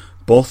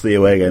both the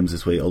away games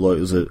this week, although it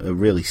was a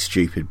really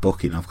stupid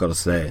booking, I've got to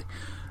say,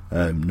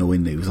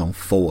 knowing that he was on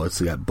forward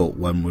to get booked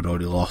when we'd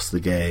already lost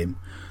the game,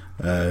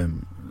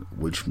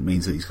 which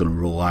means that he's going to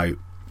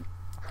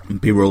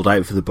be ruled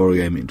out for the Borough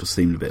game. It just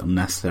seemed a bit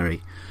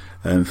unnecessary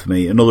for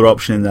me. Another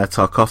option in there,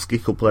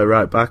 Tarkowski could play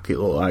right back. It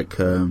looked like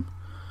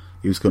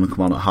he was going to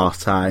come on at half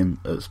time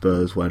at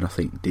Spurs when I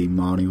think Dean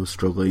Marney was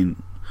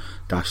struggling.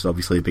 Dash is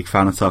obviously a big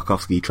fan of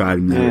Tarkowski. He tried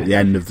him there at the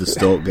end of the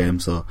Stoke game,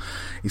 so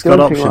he's got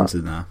options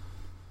in there.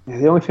 Yeah,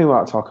 the only thing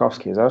about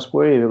Tarkowski is I was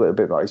worried a little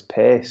bit about his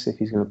pace if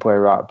he's going to play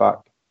right back,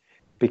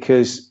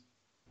 because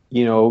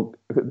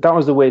that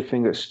was the weird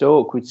thing at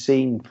Stoke. We'd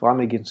seen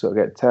Flanagan sort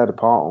of get teared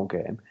apart all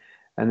game,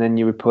 and then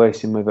you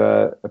replace him with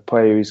a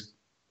player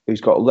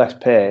who's got less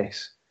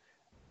pace.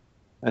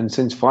 And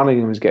since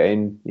Flanagan was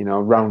getting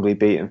roundly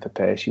beaten for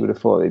pace, you would have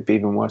thought it'd be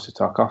even worse for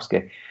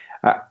Tarkowski.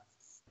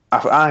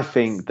 I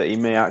think that he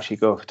may actually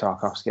go for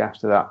Tarkowski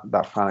after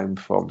that Flanagan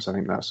performance. I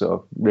think that sort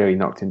of really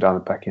knocked him down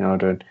the pecking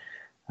order,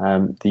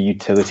 and the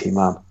utility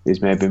man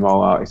is maybe more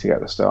likely to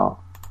get the start.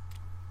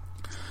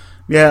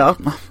 Yeah,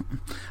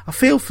 I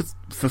feel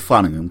for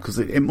Flanagan, because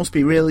it must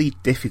be really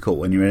difficult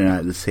when you're in and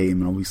out of the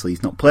team, and obviously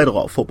he's not played a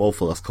lot of football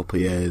for the last couple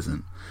of years.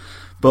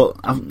 But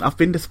I've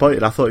been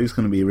disappointed. I thought he was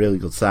going to be a really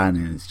good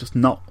signing. It's just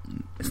not.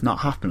 It's not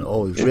happened at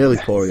all. He was really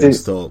poor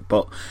against Stoke,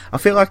 but I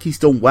feel like he's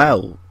done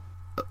well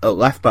at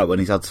left back when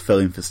he's had to fill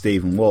in for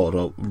Stephen Ward,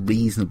 or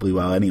reasonably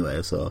well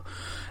anyway. So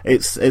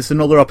it's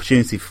another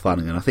opportunity for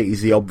Flanagan. I think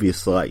he's the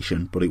obvious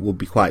selection, but it would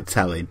be quite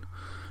telling.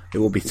 It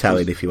would be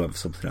telling if he went for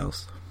something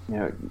else.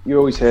 You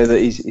always hear that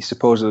he's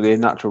supposedly a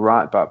natural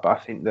right back, but I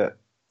think that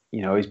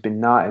he's been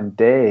night and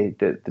day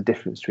the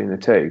difference between the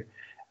two,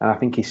 and I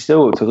think he's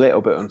still looked a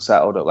little bit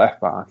unsettled at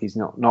left back. He's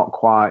not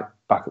quite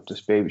back up to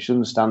speed, which is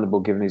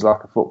understandable given his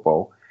lack of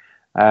football.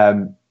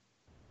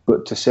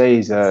 But to say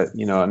he's a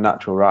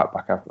natural right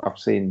back, I've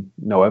seen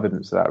no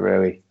evidence of that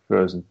really for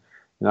us, and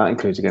that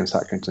includes against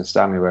Accrington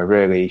Stanley, where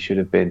really he should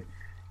have been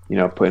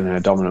putting in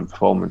a dominant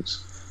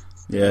performance.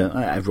 Yeah,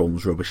 everyone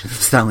was rubbish in the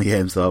Stanley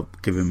game, so I'll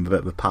give him a bit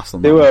of a pass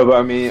on that. They were, but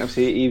I mean,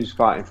 obviously he was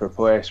fighting for a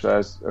place,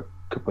 whereas a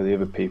couple of the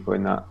other people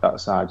in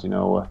that side,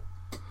 were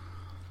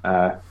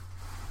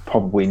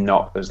probably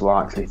not as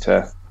likely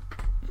to.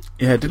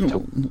 Yeah,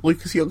 didn't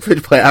Lucas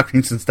Youngford play at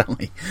Accrington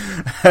Stanley?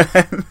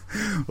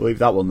 We'll leave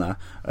that one there.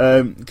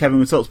 Kevin,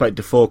 we talked about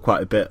Defoe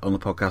quite a bit on the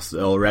podcast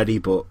already,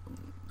 but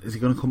is he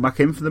going to come back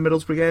in for the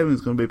Middlesbrough game? Is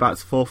he going to be back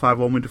to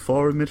 4-5-1 with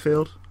Defoe in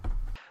midfield?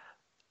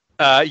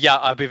 Yeah,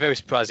 I'd be very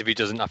surprised if he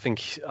doesn't. I think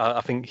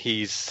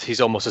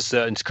he's almost as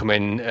certain to come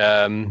in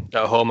at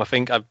home. I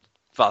think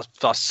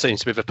that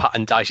seems to be the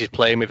pattern Dyche is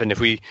playing with, and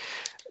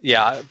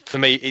for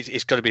me,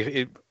 it's got to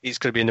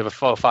be another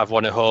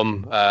 4-5-1 at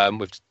home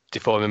with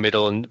Defoe in the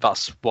middle, and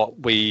that's what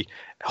we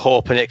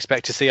hope and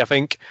expect to see. I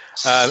think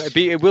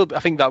it will.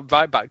 I think that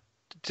right back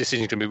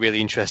decision is going to be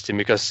really interesting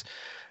because,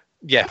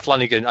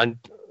 Flanagan and.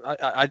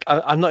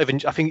 I'm not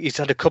even. I think he's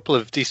had a couple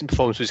of decent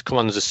performances come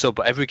on as a sub,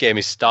 but every game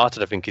he's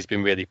started, I think he's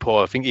been really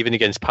poor. I think even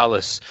against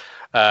Palace,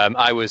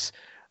 I was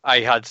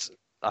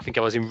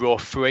in row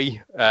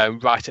 3,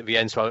 right at the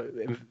end. So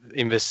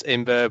in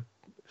the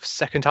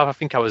second half, I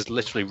think I was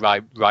literally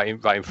right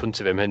in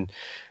front of him, and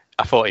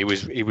I thought he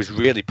was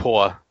really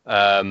poor.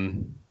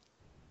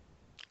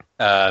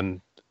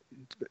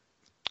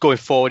 Going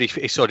forward,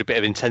 he showed a bit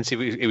of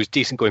intensity. It was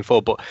decent going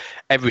forward, but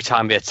every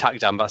time they attacked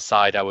down that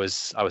side, I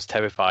was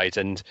terrified.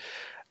 And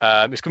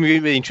it's going to be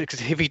really interesting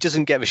because if he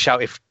doesn't get the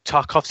shout, if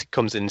Tarkowski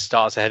comes in and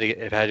starts ahead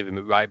of him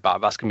at right back,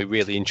 that's going to be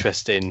really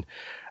interesting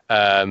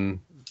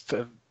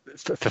for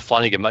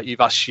Flanagan. You've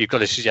got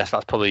to suggest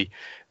that's probably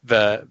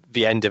the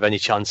end of any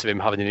chance of him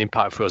having an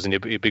impact for us, and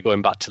he'll be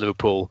going back to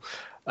Liverpool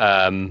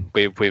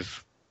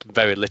with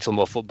very little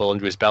more football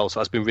under his belt. So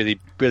that's been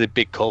really, really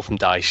big call from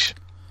Dyche.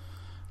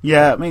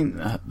 Yeah, I mean,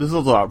 there's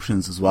other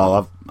options as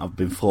well. I've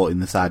been floating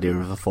this idea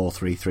of a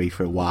 4-3-3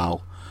 for a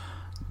while.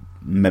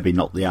 Maybe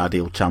not the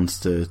ideal chance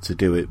to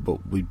do it,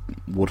 but we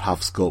would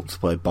have scope to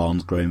play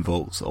Barnes, Graham,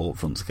 Vokes all up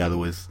front together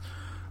with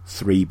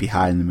 3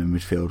 behind them in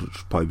midfield, which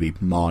would probably be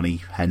Marnie,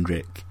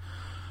 Hendrick,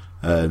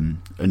 and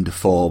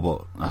Defoe.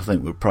 But I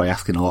think we're probably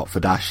asking a lot for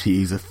Dyche to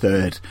use a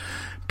third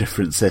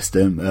different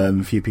system.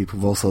 A few people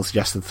have also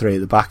suggested 3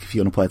 at the back if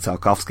you want to play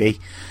Tarkowski. You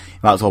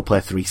might as well play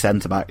 3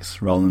 centre-backs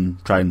rather than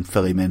try and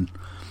fill him in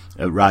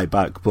at right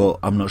back, but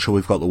I'm not sure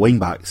we've got the wing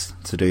backs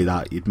to do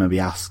that. You'd maybe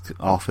ask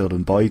Arfield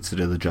and Boyd to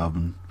do the job,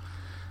 and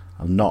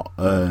I'm not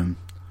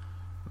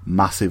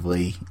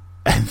massively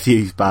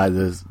enthused by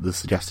the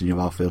suggestion of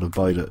Arfield and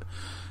Boyd at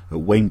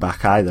wing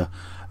back either.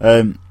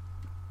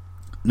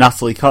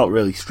 Natalie, can't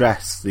really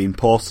stress the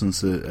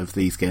importance of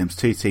these games.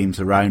 2 teams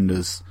around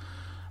us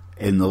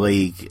in the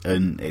league,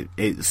 and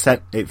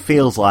it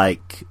feels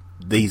like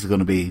these are going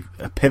to be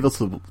a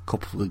pivotal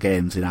couple of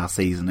games in our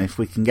season. If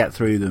we can get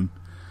through them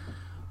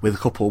with a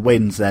couple of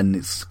wins, then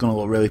it's going to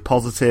look really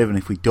positive, and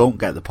if we don't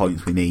get the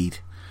points we need,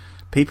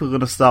 people are going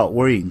to start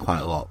worrying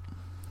quite a lot.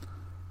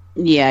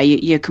 Yeah,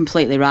 you're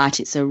completely right.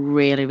 It's a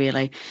really,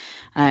 really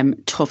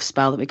tough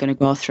spell that we're going to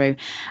go through.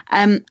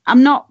 I'm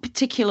not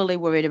particularly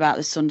worried about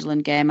the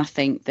Sunderland game. I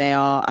think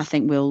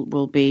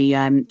we'll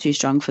be too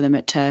strong for them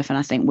at Turf, and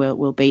I think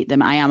we'll beat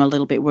them. I am a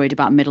little bit worried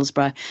about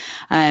Middlesbrough,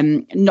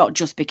 not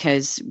just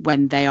because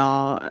when they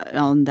are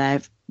on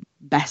their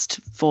best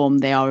form,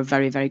 they are a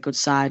very, very good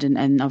side,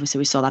 and obviously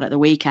we saw that at the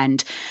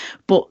weekend.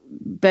 But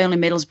Burnley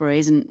Middlesbrough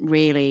isn't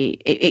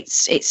really.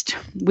 It's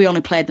we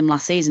only played them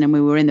last season, and we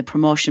were in the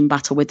promotion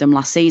battle with them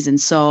last season.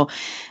 So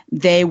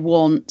they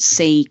won't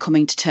see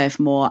coming to Turf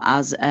Moor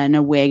as an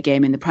away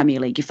game in the Premier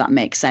League, if that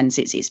makes sense.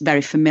 It's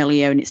very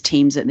familiar, and it's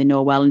teams that they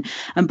know well,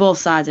 and both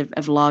sides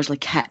have largely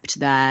kept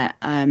their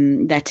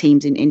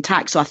teams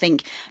intact. So I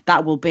think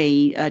that will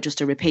be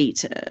just a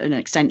repeat, an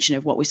extension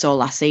of what we saw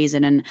last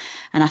season, and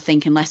I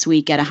think unless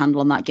we get a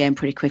handle on that game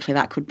pretty quickly,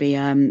 that could be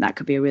a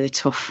really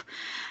tough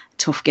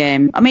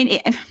game. I mean,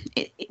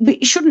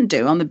 it shouldn't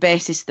do, on the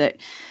basis that,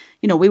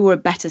 we were a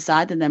better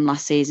side than them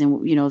last season.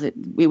 That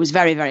it was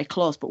very, very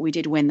close, but we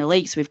did win the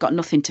league, so we've got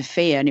nothing to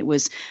fear. And it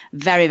was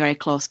very, very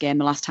close game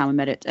the last time we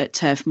met at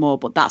Turf Moor,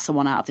 but that's the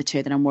one out of the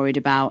two that I'm worried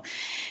about.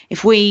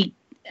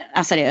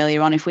 I said it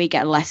earlier on, if we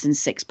get less than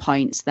 6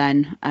 points,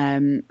 then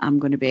I'm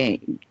going to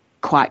be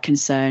quite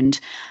concerned.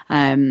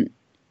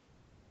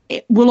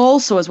 It will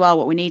also, as well,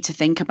 what we need to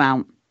think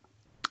about,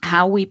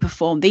 how we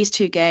perform. These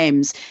two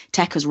games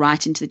take us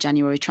right into the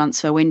January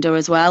transfer window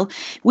as well.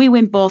 We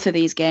win both of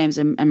these games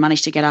and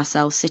manage to get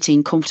ourselves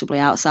sitting comfortably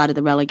outside of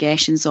the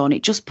relegation zone.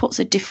 It just puts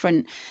a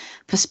different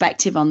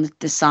perspective on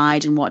the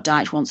side and what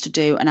Dyche wants to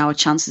do and our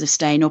chances of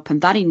staying up.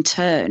 And that in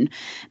turn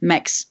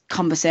makes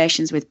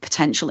conversations with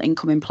potential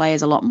incoming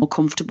players a lot more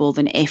comfortable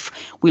than if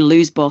we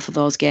lose both of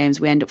those games.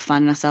 We end up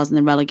finding ourselves in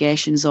the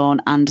relegation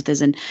zone and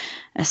there's a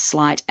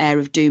slight air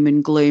of doom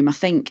and gloom. I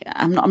think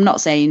I'm not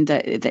saying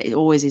that it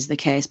always is the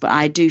case, but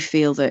I do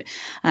feel that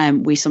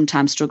we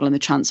sometimes struggle in the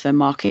transfer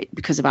market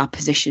because of our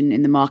position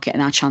in the market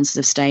and our chances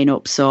of staying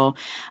up. So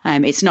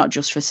it's not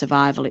just for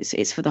survival,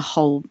 it's for the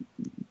whole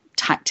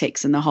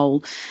tactics and the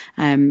whole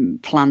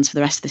plans for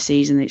the rest of the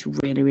season. It's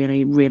really,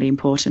 really, really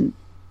important.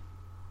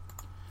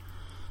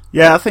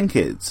 Yeah, I think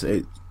it's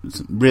a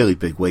really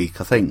big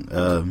week. I think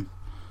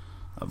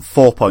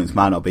 4 points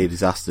might not be a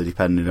disaster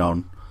depending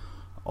on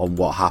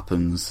what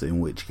happens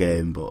in which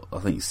game, but I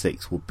think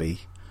 6 would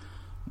be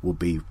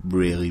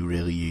really,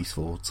 really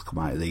useful to come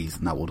out of these,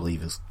 and that would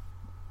leave us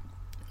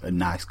a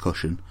nice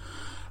cushion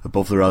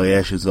above the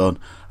relegation zone.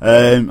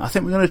 I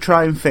think we're going to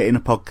try and fit in a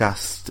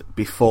podcast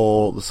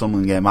before the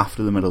Sunderland game,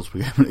 after the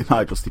Middlesbrough game. It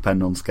might just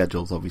depend on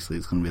schedules. Obviously,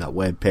 it's going to be that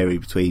weird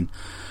period between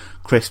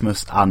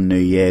Christmas and New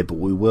Year, but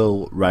we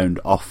will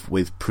round off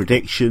with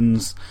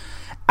predictions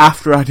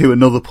after I do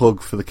another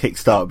plug for the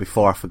Kickstarter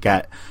before I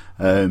forget.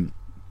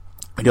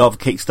 We do have a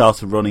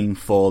Kickstarter running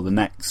for the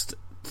next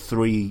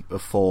 3 or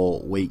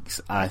 4 weeks.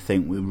 I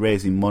think we're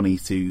raising money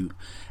to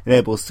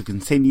enable us to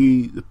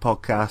continue the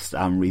podcast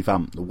and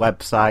revamp the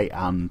website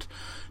and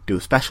do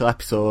a special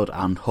episode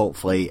and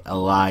hopefully a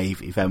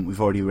live event. We've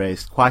already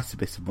raised quite a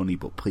bit of money,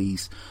 but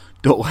please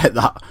don't let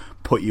that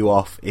put you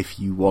off if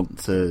you want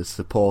to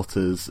support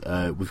us.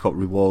 We've got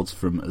rewards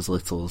from as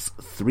little as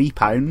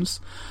 £3,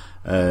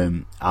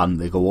 and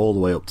they go all the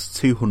way up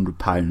to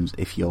 £200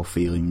 if you're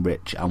feeling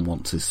rich and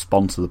want to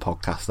sponsor the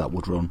podcast. That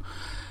would run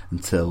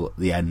until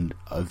the end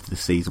of the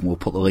season. We'll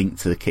put the link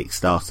to the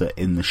Kickstarter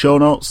in the show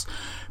notes.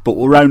 But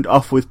we'll round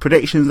off with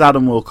predictions.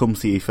 Adam, will come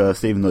to you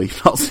first, even though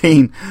you've not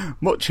seen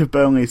much of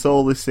Burnley at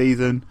all this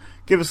season.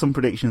 Give us some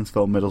predictions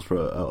for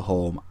Middlesbrough at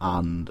home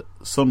and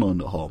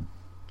Sunderland at home.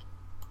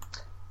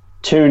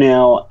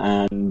 2-0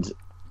 and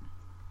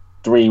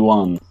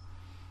 3-1.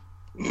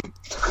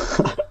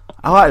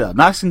 I like that.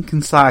 Nice and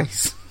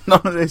concise.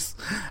 None of this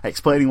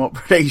explaining what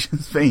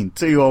predictions mean.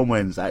 2 home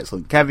wins.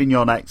 Excellent. Kevin,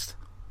 you're next.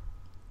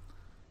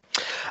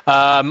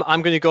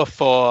 I'm going to go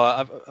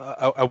for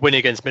a win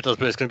against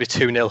Middlesbrough. It's going to be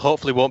 2-0.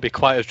 Hopefully, won't be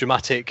quite as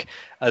dramatic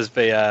as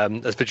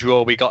the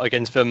draw we got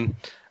against them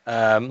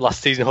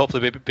last season.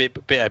 Hopefully, be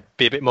a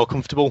bit more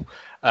comfortable.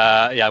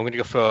 I'm going to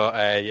go for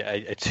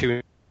a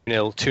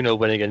 2-0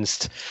 win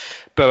against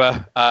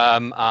Borough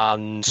and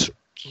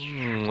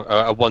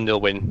a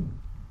 1-0 win.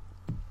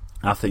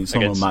 I think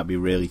someone might be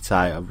really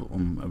tight.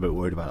 I'm a bit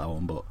worried about that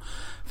one, but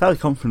fairly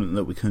confident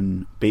that we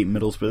can beat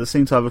Middlesbrough. They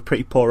seem to have a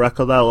pretty poor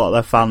record there. A lot of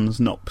their fans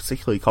not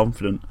particularly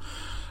confident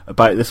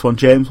about this one.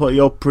 James, what are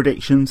your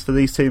predictions for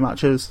these 2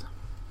 matches?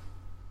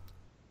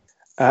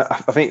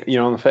 I think,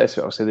 on the face of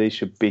it, obviously these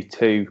should be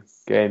 2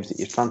 games that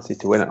you'd fancy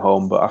to win at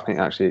home, but I think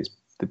actually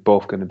they're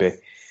both going to be,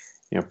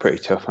 pretty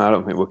tough. And I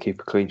don't think we'll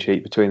keep a clean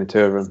sheet between the 2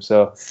 of them.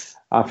 So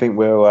I think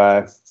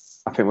we'll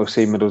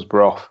see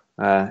Middlesbrough off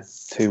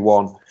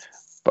 2-1,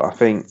 but I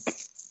think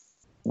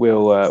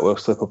we'll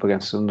slip up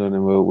against Sunderland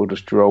and we'll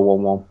just draw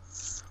 1-1.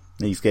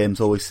 These games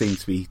always seem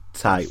to be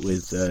tight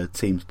with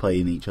teams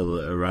playing each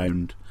other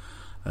around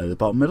the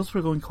bottom. Middlesbrough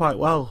are going quite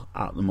well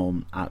at the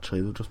moment,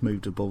 actually. They've just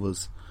moved above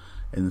us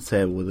in the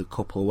table with a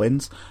couple of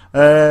wins.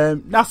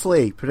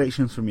 Natalie,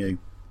 predictions from you?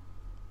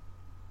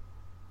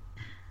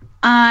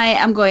 I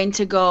am going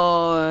to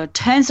go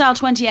Turnstile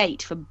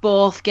 28 for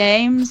both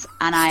games,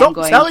 and I am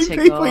going Stop to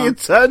telling people your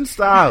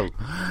Turnstile.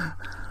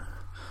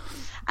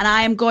 And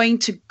I am going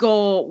to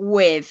go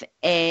with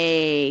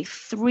a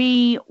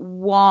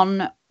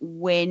 3-1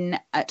 win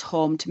at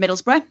home to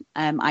Middlesbrough.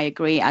 I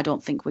agree. I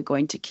don't think we're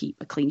going to keep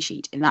a clean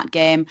sheet in that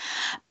game,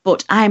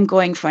 but I am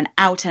going for an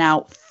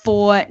out-and-out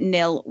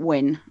 4-0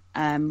 win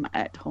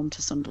at home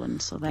to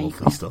Sunderland. So there you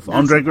go. Stuff.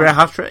 Andre Gray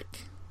hat-trick?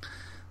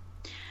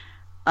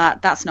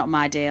 That's not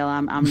my deal.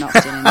 I'm not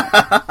doing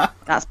that.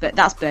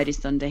 That's Birdie's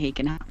thunder. He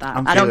can have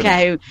that. I don't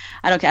care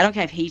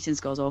if Heaton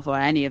scores or for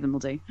any of them will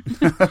do.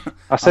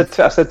 I said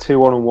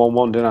 2-1 and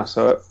 1-1, didn't I?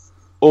 So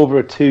over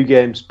a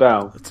 2-game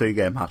spell, a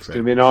 2-game hat trick. It's going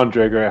to be an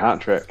Andre Gray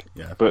hat trick.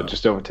 Yeah, but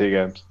just over 2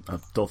 games. I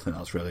don't think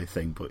that's really a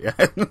thing, but yeah,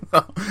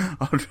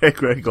 Andre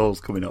Gray goals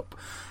coming up.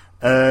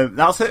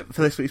 That's it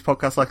for this week's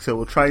podcast. Like I said,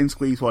 we'll try and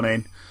squeeze one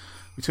in.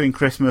 between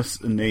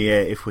Christmas and New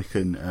Year if we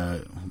can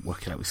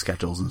work it out with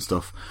schedules and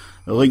stuff.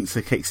 The link to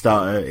the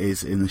Kickstarter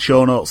is in the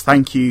show notes.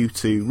 Thank you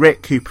to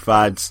Rick, who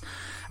provides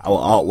our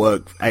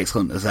artwork,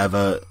 excellent as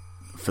ever,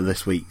 for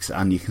this week's,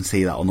 and you can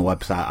see that on the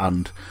website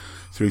and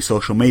through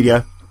social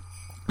media.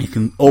 You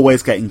can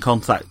always get in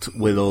contact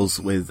with us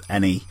with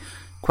any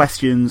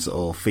questions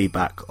or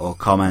feedback or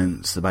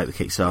comments about the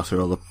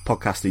Kickstarter or the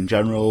podcast in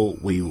general.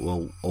 We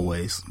will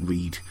always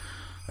read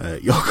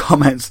your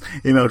comments.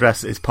 Email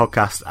address is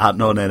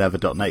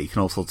podcast@nonamenever.net. You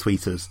can also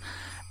tweet us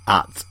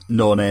at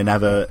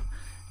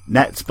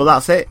nonamenever.net. But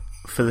that's it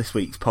for this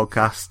week's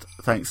podcast.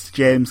 Thanks to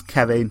James,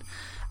 Kevin,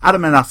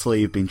 Adam and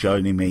Natalie who've been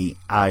joining me.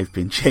 I've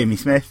been Jamie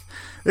Smith.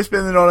 This has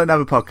been the No Nay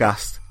Never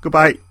podcast.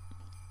 Goodbye.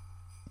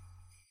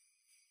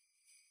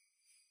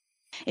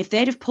 If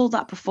they'd have pulled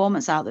that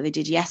performance out that they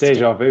did yesterday...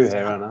 Deja vu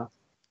here, Anna.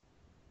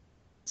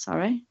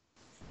 Sorry?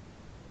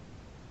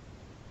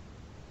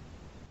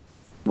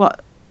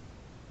 What?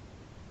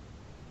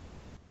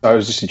 That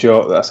was just a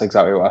joke. That's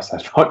exactly what I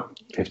said like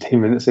 15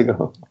 minutes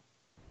ago.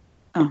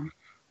 Oh,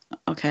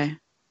 okay.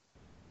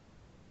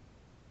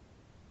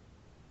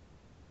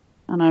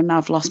 I know, now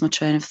I've lost my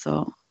train of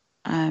thought.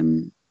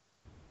 I'm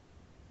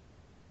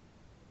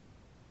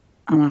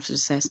going to have to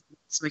say something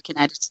so we can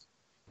edit it.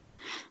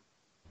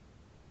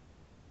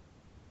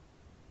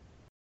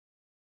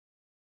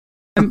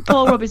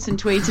 Paul Robinson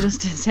tweeted us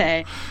to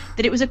say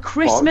that it was a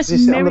Christmas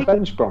miracle. On the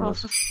bench,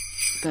 promise?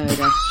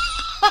 Burger.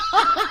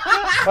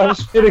 I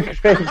was feeling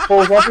great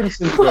Paul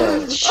Robinson.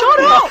 Shut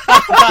up!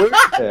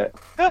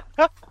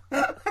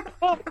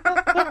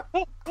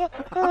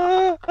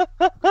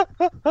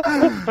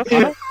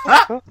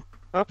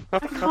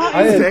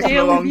 It's taken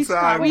a long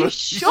time. Will you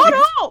shut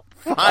up?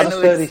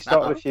 Finally, I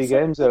started a few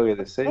games earlier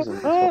this season.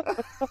 That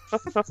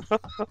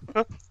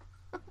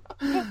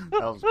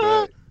was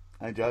great.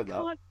 I enjoyed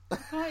that.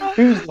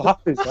 Whose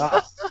laugh is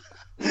that?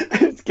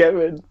 It's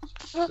Kevin.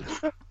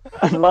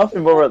 I'm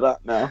laughing more at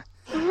that now.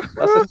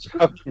 That's a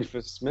challenge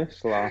for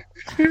Smith's laugh.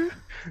 You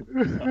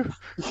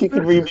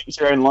can remix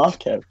your own laugh,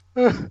 Kev.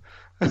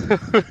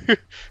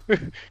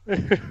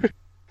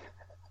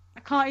 I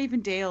can't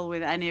even deal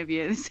with any of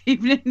you this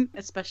evening,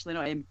 especially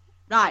not him.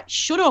 Right,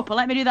 shut up and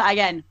let me do that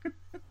again.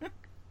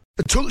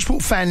 The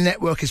TalkSport Fan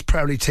Network is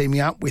proudly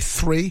teaming up with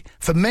 3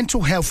 for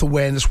Mental Health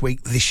Awareness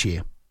Week this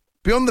year.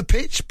 Beyond the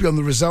pitch, beyond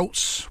the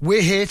results,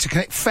 we're here to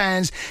connect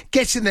fans,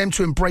 getting them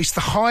to embrace the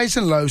highs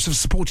and lows of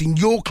supporting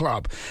your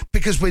club,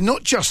 because we're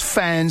not just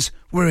fans,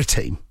 we're a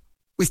team.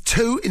 With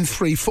 2 in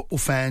 3 football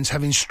fans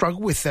having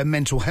struggled with their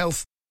mental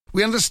health,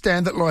 we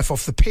understand that life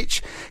off the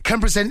pitch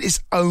can present its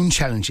own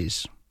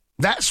challenges.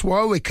 That's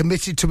why we're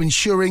committed to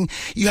ensuring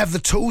you have the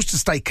tools to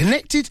stay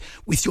connected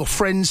with your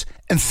friends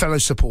and fellow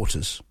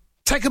supporters.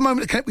 Take a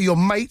moment to connect with your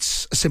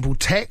mates. A simple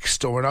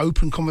text or an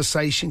open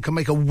conversation can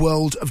make a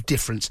world of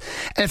difference.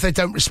 And if they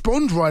don't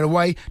respond right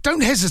away,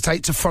 don't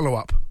hesitate to follow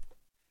up.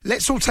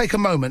 Let's all take a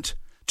moment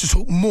to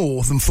talk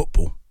more than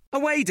football.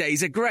 Away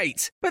days are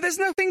great, but there's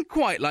nothing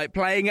quite like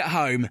playing at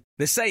home.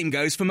 The same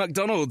goes for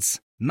McDonald's.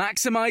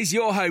 Maximise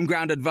your home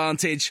ground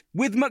advantage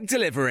with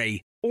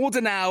McDelivery.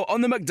 Order now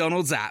on the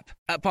McDonald's app.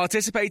 At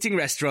participating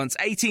restaurants,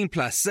 18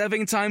 plus,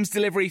 serving times,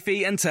 delivery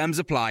fee and terms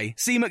apply.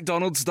 See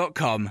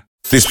mcdonalds.com.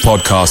 This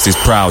podcast is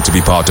proud to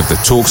be part of the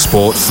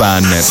TalkSport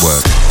Fan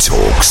Network.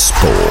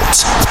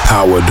 TalkSport.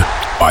 Powered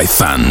by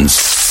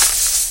fans.